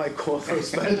this with my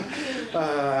co-authors, but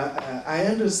I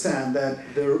understand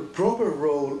that the proper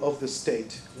role of the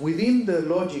state within the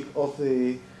logic of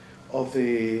the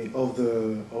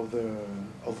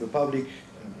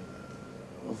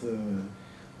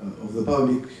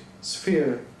public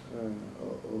sphere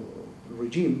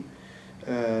regime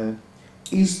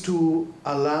is to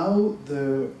allow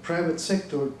the private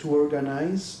sector to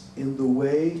organize in the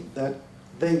way that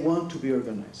they want to be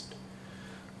organized.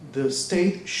 The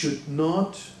state should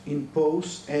not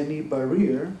impose any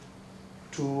barrier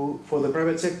for the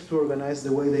private sector to organize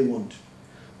the way they want.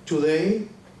 Today,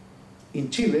 in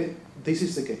Chile, this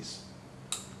is the case.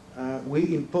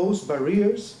 We impose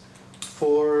barriers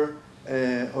for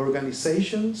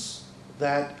organizations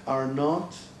that are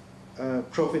not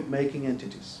profit-making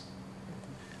entities,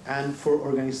 and for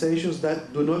organizations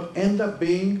that do not end up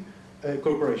being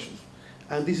corporations.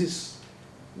 And this is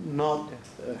not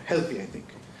healthy, I think.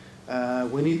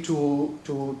 We need to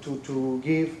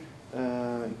give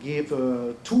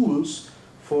tools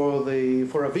for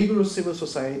a vigorous civil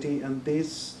society, and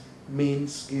this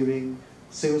means giving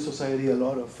civil society a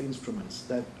lot of instruments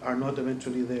that are not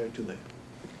eventually there today.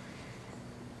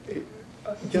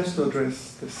 Just to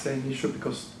address the same issue,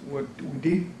 because what we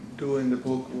did do in the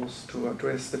book was to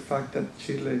address the fact that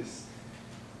Chile is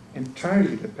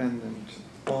entirely dependent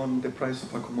on the price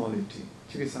of a commodity.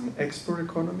 Chile is an export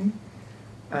economy,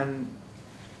 and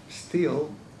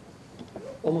still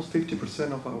almost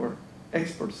 50% of our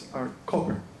exports are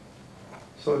copper.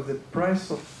 So if the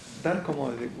price of that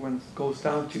commodity goes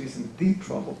down, Chile is in deep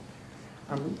trouble,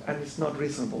 and it's not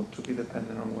reasonable to be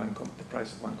dependent on the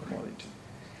price of one commodity.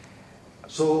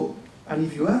 So, and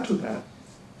if you add to that,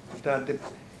 that the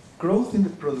growth in the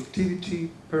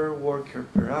productivity per worker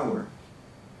per hour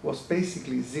was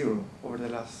basically zero over the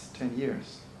last 10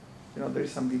 years. You know, there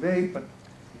is some debate, but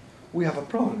we have a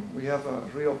problem. We have a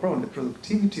real problem. The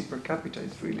productivity per capita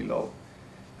is really low.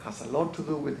 It has a lot to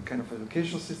do with the kind of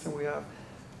educational system we have,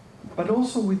 but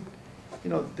also with, you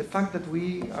know, the fact that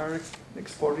we are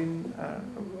exporting,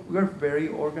 we are very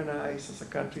organized as a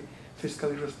country,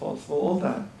 fiscally responsible, all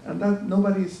that, and that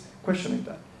nobody is questioning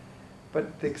that.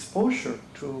 But the exposure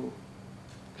to,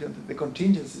 you know, the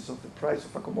contingencies of the price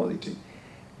of a commodity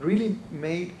really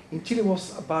made, in Chile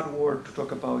was a bad word to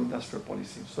talk about industrial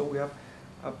policy. So we have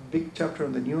a big chapter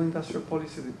on the new industrial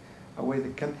policy, a way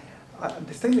they can,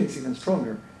 the statement is even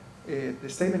stronger. The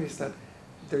statement is that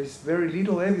there is very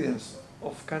little evidence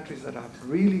of countries that have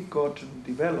really gotten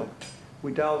developed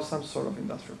without some sort of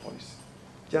industrial policy.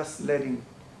 Just letting,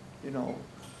 you know,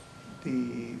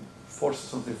 the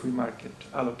forces of the free market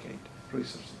allocate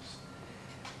resources.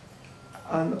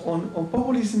 And on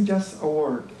populism, just a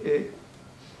word.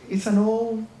 It's an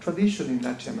old tradition in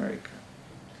Latin America,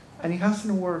 and it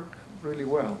hasn't worked really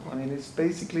well. I mean, it's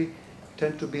basically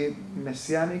tend to be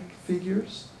messianic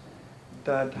figures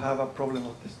that have a problem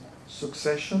of this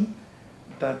succession,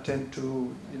 that tend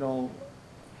to, you know,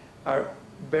 are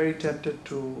very tempted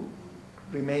to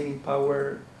remain in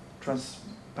power,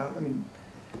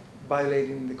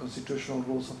 violating the constitutional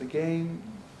rules of the game,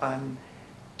 and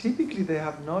typically they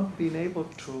have not been able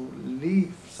to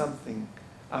leave something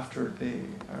after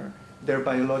their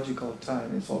biological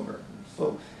time is over.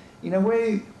 So, in a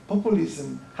way,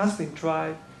 populism has been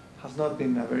tried, has not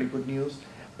been a very good news,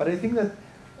 but I think that,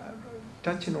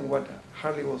 touching on what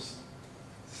Harley was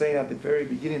saying at the very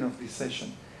beginning of this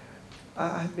session,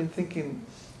 I've been thinking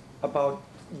about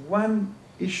one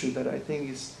issue that I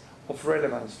think is of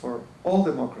relevance for all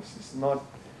democracies, not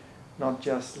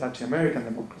just Latin American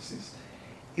democracies,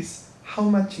 is how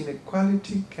much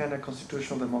inequality can a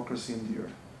constitutional democracy endure?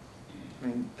 I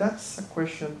mean, that's a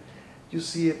question. You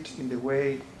see it in the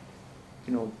way,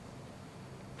 you know,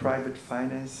 private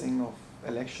financing of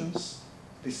elections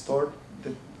distort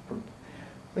the.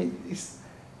 I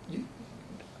mean,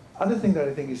 other thing that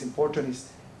I think is important is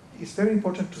it's very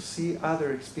important to see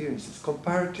other experiences,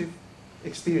 comparative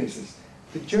experiences.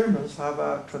 The Germans have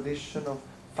a tradition of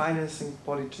financing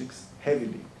politics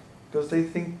heavily because they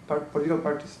think political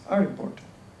parties are important.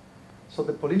 So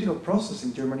the political process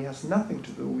in Germany has nothing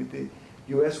to do with the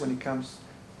US when it comes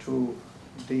to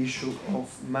the issue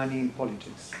of money in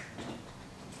politics.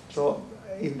 So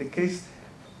in the case,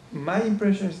 my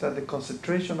impression is that the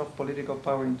concentration of political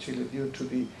power in Chile due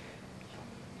to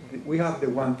we have the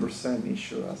 1%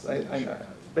 issue,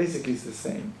 basically it's the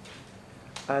same.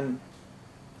 And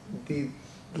the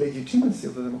legitimacy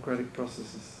of the democratic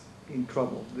process is in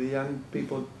trouble. The young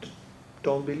people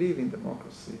don't believe in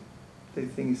democracy. They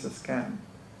think it's a scam.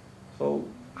 So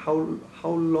how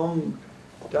long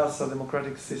does a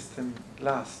democratic system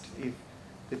last if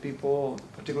the people,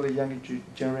 particularly younger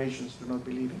generations, do not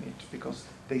believe in it because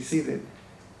they see the,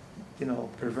 you know,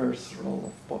 perverse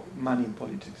role of money in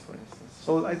politics, for instance.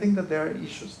 So I think that there are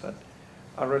issues that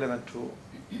are relevant to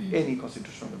any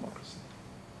constitutional democracy.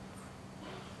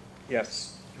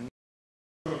 Yes.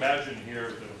 Imagine here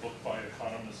that a book by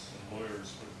economists and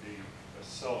lawyers would be a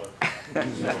bestseller.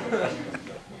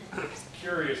 So,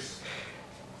 curious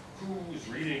who is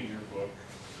reading your book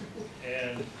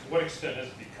and to what extent has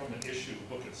it become an issue,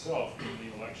 the book itself, in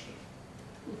the election?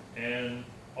 And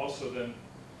also then,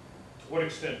 to what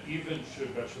extent, even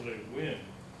should Bachelet win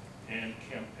and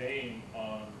campaign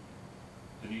on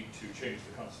the need to change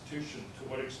the Constitution, to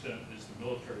what extent is the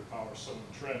military power so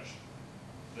entrenched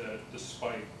that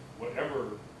despite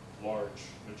whatever large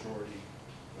majority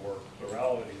or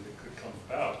plurality that could come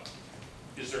about,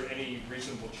 is there any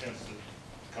reasonable chance that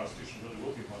the Constitution really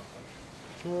will be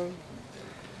modified?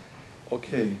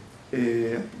 Okay,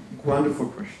 wonderful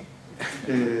question.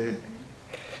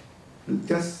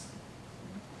 Just,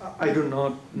 I do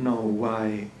not know why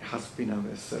it has been a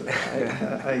bestseller.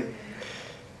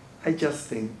 I just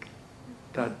think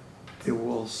that there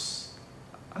was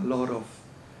a lot of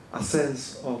a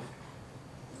sense of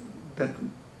that,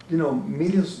 you know,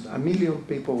 a million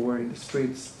people were in the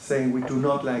streets saying we do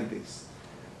not like this.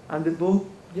 And the book,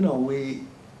 you know, we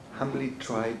humbly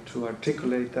tried to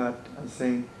articulate that and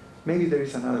saying maybe there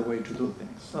is another way to do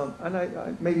things. So,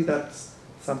 and maybe that's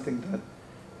something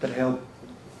that helped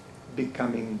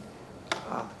becoming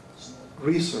a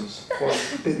resource for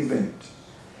the debate.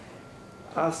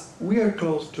 As we are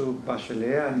close to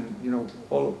Bachelet, and you know,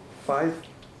 all 5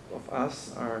 of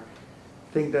us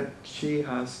think that she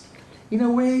has, in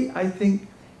a way, I think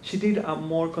she did a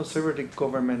more conservative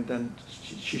government than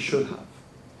she should have,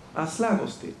 as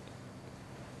Lagos did.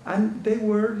 And they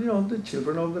were, you know, the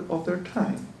children of their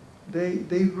time.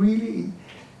 They really,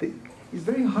 it's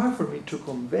very hard for me to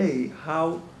convey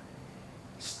how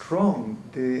strong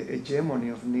the hegemony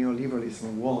of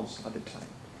neoliberalism was at the time.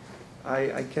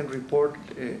 I can report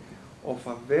of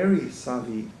a very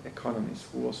savvy economist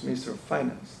who was Minister of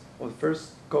Finance of the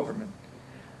first government.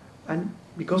 And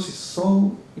because he's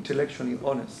so intellectually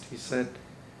honest, he said,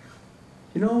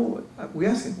 you know, we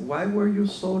asked him, why were you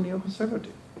so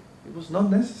neoconservative? It was not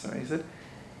necessary. He said,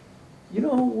 you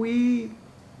know, we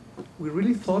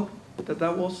really thought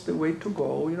that was the way to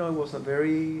go. You know, it was a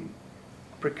very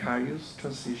precarious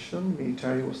transition.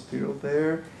 Military was still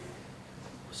there.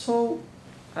 So,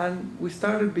 and we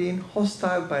started being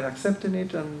hostile by accepting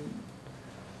it, and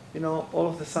you know, all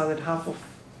of a sudden half of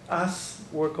us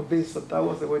were convinced that that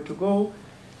was the way to go.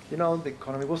 You know, the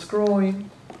economy was growing.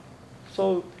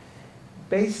 So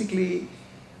basically,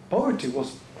 poverty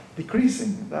was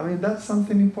decreasing. I mean, that's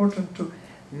something important to,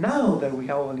 now that we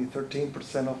have only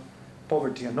 13% of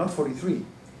poverty and not 43%,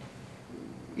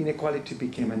 inequality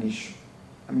became an issue.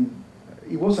 I mean,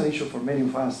 it was an issue for many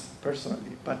of us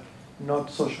personally, but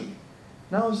not socially.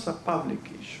 Now it's a public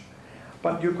issue.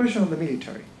 But your question on the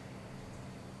military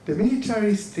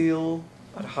is still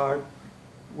at heart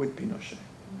with Pinochet.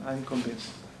 I'm convinced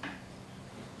of that.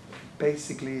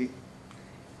 Basically,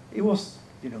 it was,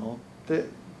 you know,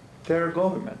 their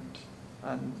government,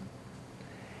 and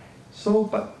so,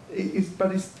 but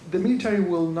the military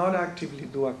will not actively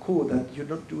do a coup. That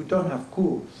we don't have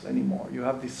coups anymore. You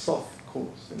have these soft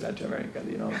coups in Latin America.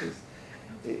 You know,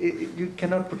 you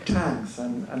cannot put tanks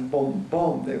and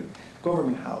bomb the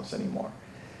government house anymore.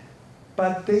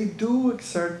 But they do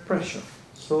exert pressure.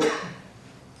 So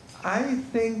I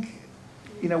think,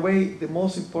 in a way, the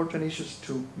most important issue is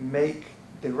to make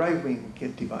the right wing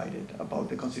get divided about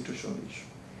the constitutional issue.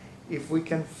 If we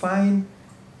can find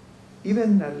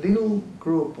even a little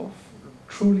group of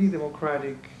truly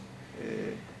democratic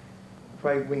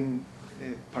right-wing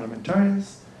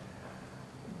parliamentarians,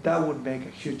 that would make a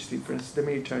huge difference. The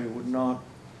military would not,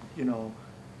 you know,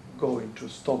 go in to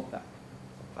stop that,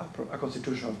 a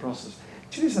constitutional process.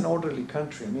 Chile is an orderly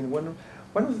country. I mean, one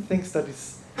of the things that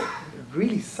is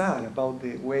really sad about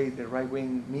the way the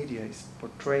right-wing media is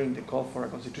portraying the call for a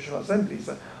constitutional assembly is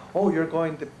that, oh, you're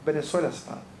going the Venezuela's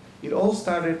path. It all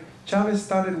started, Chavez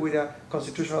started with a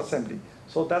constitutional assembly.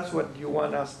 So that's what you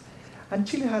want us. And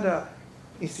Chile had a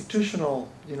institutional,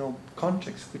 you know,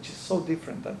 context which is so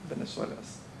different than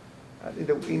Venezuela's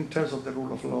in terms of the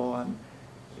rule of law.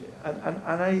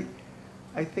 And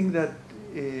I think that,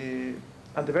 and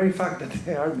the very fact that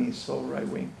the army is so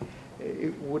right-wing,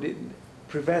 it would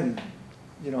prevent,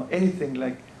 you know, anything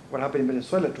like what happened in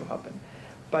Venezuela to happen.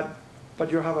 But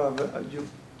you have you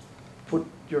put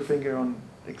your finger on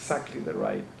exactly the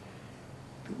right,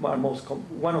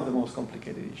 one of the most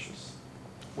complicated issues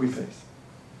we face.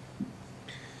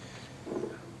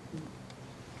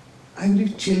 I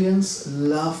believe Chileans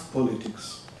love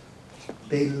politics.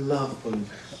 They love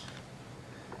politics.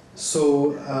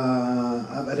 So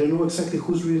I don't know exactly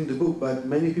who's reading the book, but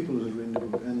many people are reading the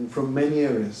book, and from many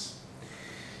areas.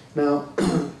 Now,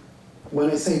 when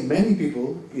I say many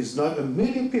people, it's not a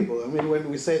million people. I mean, when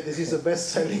we say this is a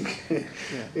best-selling,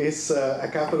 it's a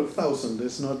couple of thousand.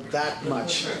 It's not that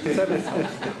much.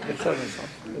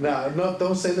 7,000. No,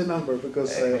 don't say the number,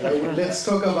 because let's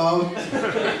talk about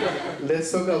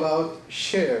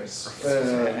shares,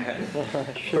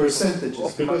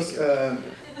 percentages, because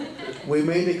we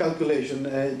made a calculation.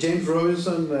 James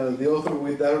Robinson, the author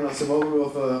with Darren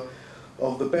Acemoglu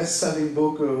of the best-selling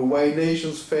book Why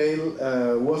Nations Fail,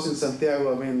 was in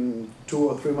Santiago, I mean, 2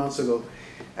 or 3 months ago,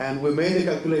 and we made the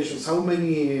calculations. How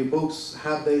many books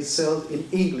have they sold in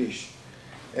English?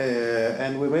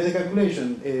 And we made a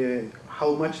calculation.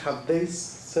 How much have they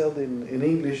sold in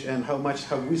English, and how much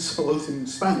have we sold in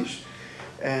Spanish?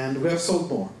 And we have sold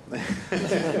more.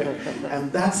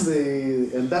 and that's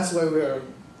why we are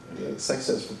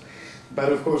successful.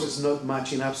 But of course, it's not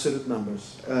much in absolute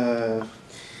numbers.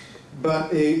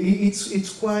 but it's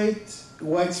quite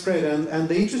widespread. And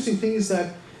the interesting thing is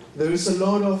that there is a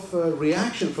lot of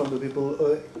reaction from the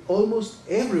people. Almost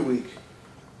every week,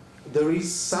 there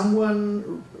is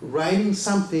someone writing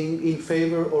something in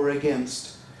favor or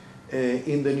against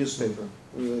in the newspaper.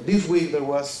 This week there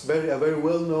was a very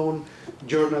well-known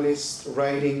journalist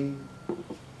writing,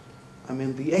 I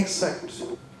mean, the exact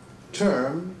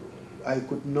term, I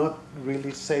could not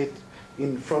really say it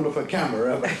in front of a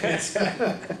camera,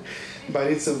 but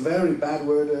it's a very bad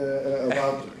word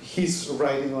about his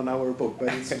writing on our book,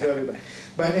 but it's very bad.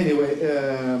 But anyway,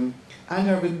 and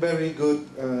there have been very good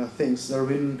things. There have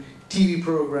been TV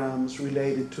programs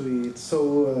related to it.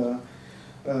 So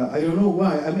I don't know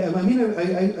why.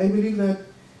 I believe that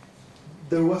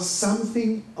there was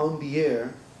something on the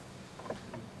air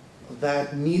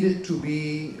that needed to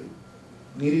be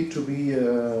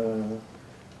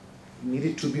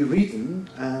written,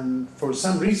 and for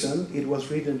some reason it was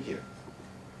written here.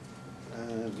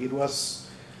 It was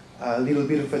a little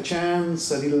bit of a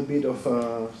chance, a little bit of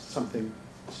something.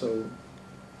 So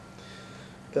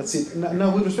that's it.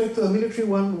 Now, with respect to the military,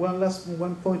 one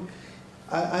point.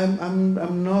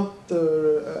 I'm not,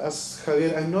 as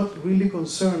Javier, I'm not really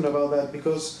concerned about that,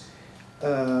 because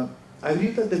I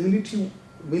believe that the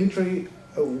military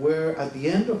were, at the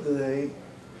end of the day,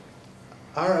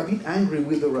 are a bit angry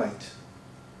with the right,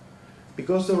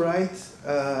 because the right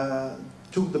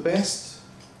took the best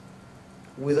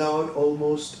without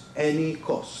almost any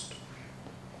cost.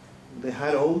 They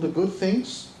had all the good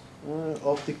things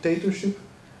of dictatorship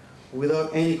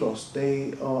without any cost.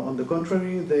 They, on the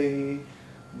contrary,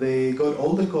 they got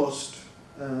all the cost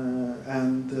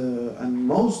and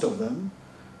most of them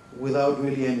without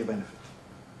really any benefit.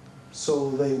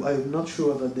 So I'm not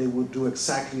sure that they would do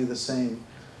exactly the same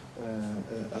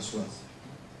as well.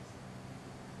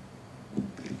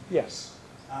 Yes.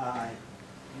 I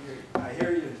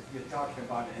hear you're talking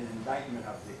about an indictment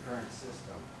of the current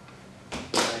system,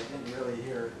 but I didn't really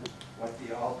hear what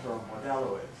the Otro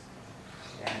Modelo is,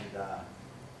 and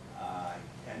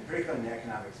particularly in the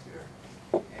economic sphere.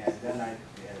 And then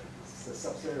the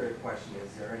subsidiary question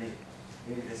is there any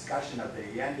discussion of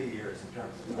the end of years in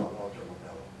terms of the Otro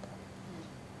Modelo?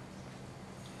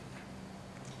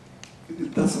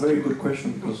 That's a very good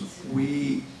question, because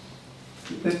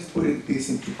let's put this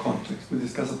into context. We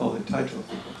discussed about the title of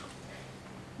the book.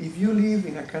 If you live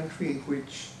in a country in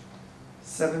which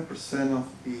 7% of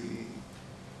the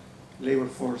labor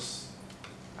force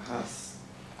has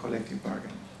collective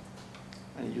bargaining,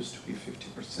 and it used to be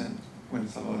 50% when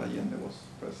Salvador Allende was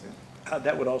president.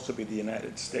 That would also be the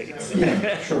United States.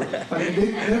 Yeah, sure. But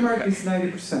Denmark is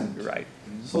 90%. Right.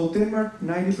 So Denmark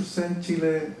 90%,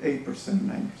 Chile 8%,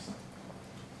 9%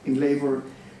 in labor.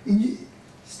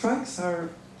 Strikes are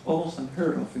almost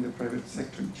unheard of in the private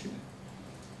sector in Chile.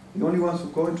 The only ones who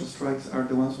go into strikes are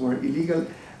the ones who are illegal,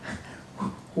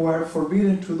 who are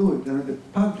forbidden to do it in the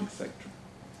public sector.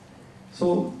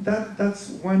 So that's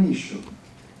one issue.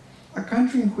 A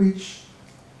country in which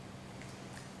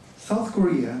South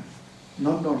Korea,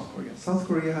 not North Korea, South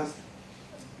Korea has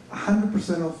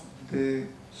 100% of the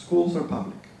schools are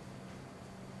public.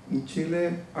 In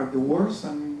Chile are the worst,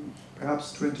 and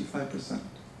perhaps 25%.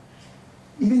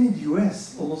 Even in the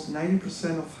US, almost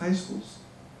 90% of high schools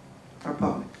are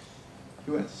public,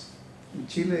 US. In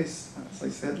Chile is, as I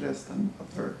said, less than a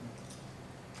third.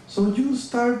 So you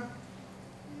start,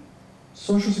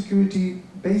 Social Security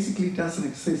basically doesn't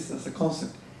exist as a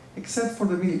concept, except for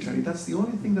the military. That's the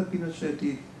only thing that Pinochet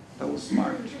did that was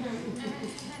smart.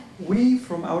 We,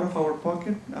 from out of our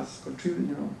pocket, as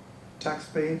contributing,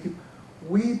 tax-paying people,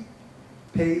 we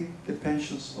paid the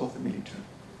pensions of the military.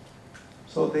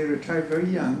 So they retire very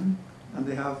young, and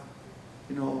they have,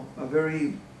 a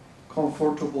very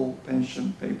comfortable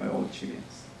pension paid by all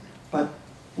Chileans. But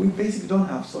we basically don't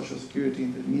have Social Security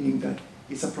in the meaning that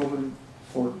it's a problem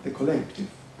for the collective.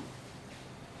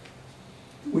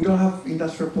 We don't have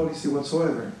industrial policy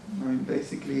whatsoever. I mean,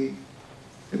 basically,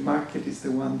 the market is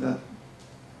the one that,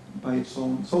 by its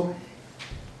own. So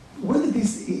whether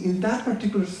this, in that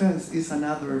particular sense, is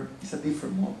a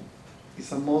different model.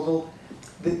 It's a model.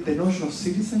 The notion of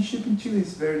citizenship in Chile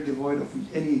is very devoid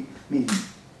of any meaning.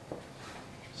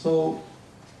 So,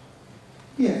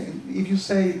 yeah, if you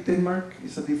say Denmark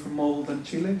is a different model than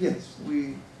Chile, yes,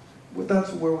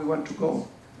 that's where we want to go.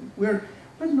 We're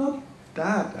not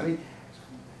that, I mean,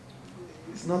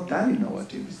 it's not that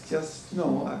innovative. It's just,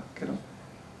 a kind of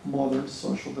modern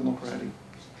social democratic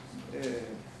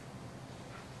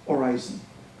horizon.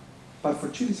 But for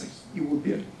Chile, it would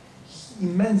be an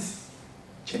immense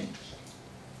change.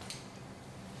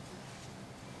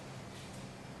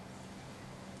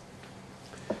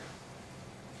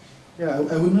 Yeah,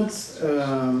 I would not.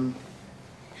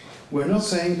 We're not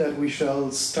saying that we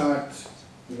shall start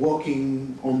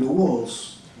walking on the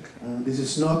walls. This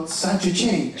is not such a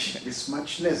change. It's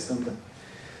much less than that.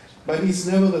 But it's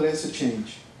nevertheless a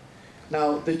change.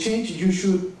 Now, the change, you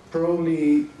should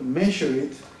probably measure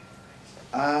it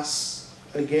as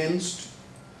against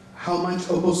how much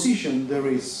opposition there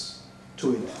is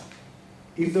to it.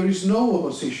 If there is no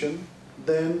opposition,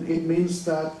 then it means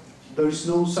that there is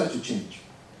no such a change.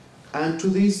 And to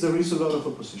this, there is a lot of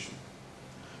opposition.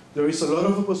 There is a lot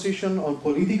of opposition on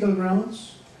political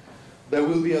grounds. There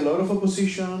will be a lot of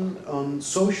opposition on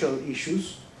social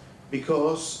issues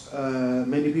because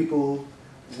many people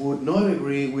would not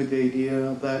agree with the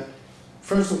idea that,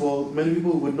 first of all, many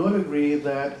people would not agree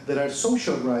that there are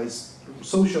social rights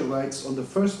on the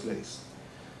first place.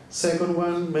 Second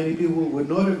one, many people would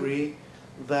not agree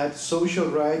that social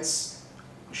rights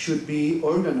should be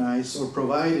organized or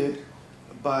provided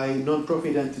by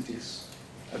non-profit entities,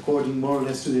 according more or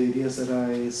less to the ideas that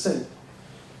I said.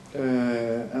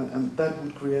 And that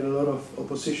would create a lot of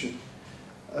opposition.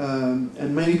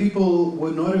 And many people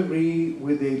would not agree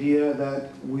with the idea that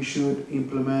we should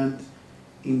implement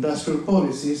industrial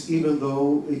policies, even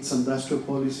though it's industrial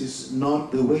policies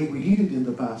not the way we did it in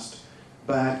the past,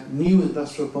 but new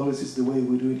industrial policies the way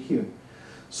we do it here.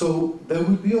 So there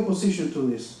would be opposition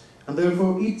to this, and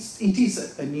therefore it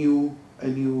is a new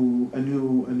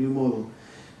model.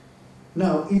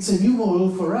 Now it's a new model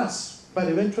for us, but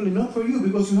eventually not for you,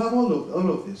 because you have all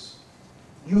of this.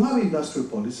 You have industrial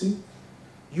policy.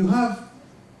 You have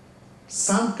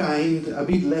some kind, a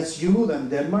bit less you than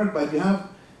Denmark, but you have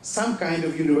some kind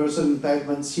of universal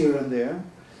entitlements here and there.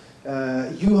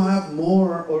 You have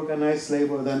more organized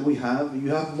labor than we have. You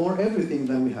have more everything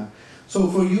than we have. So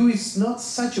for you, it's not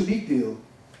such a big deal.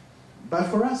 But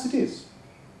for us, it is.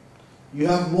 You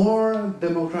have more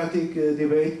democratic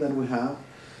debate than we have.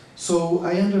 So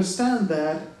I understand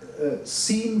that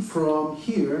seen from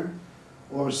here,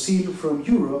 or seen from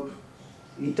Europe,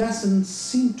 it doesn't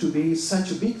seem to be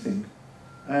such a big thing.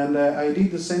 And I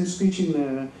did the same speech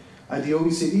at the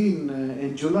OECD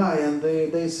in July, and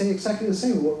they say exactly the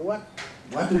same. What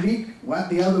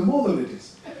the other model it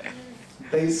is.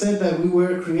 They said that we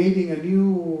were creating a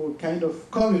new kind of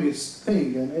communist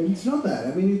thing, and it's not that.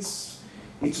 I mean,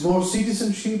 it's more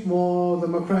citizenship, more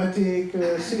democratic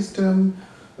system,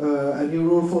 a new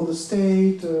role for the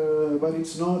state, but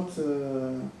it's not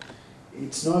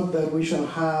that we shall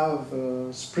have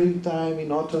springtime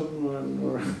in autumn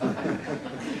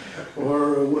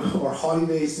or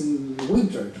holidays in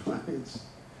winter.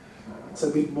 It's a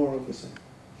bit more of the same.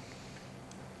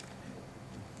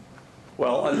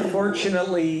 Well,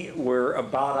 unfortunately, we're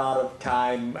about out of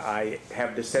time. I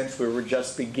have the sense we were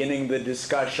just beginning the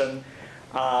discussion.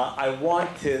 I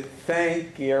want to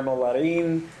thank Guillermo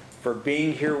Larraín for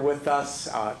being here with us,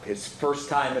 his first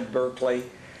time in Berkeley.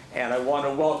 And I want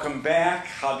to welcome back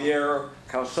Javier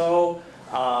Couso,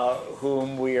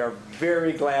 whom we are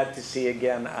very glad to see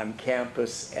again on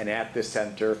campus and at the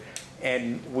center.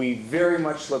 And we very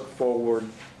much look forward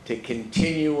to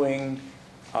continuing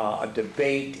a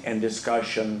debate and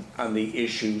discussion on the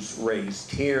issues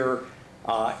raised here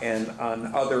and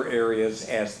on other areas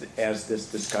as this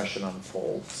discussion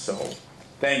unfolds. So,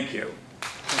 thank you.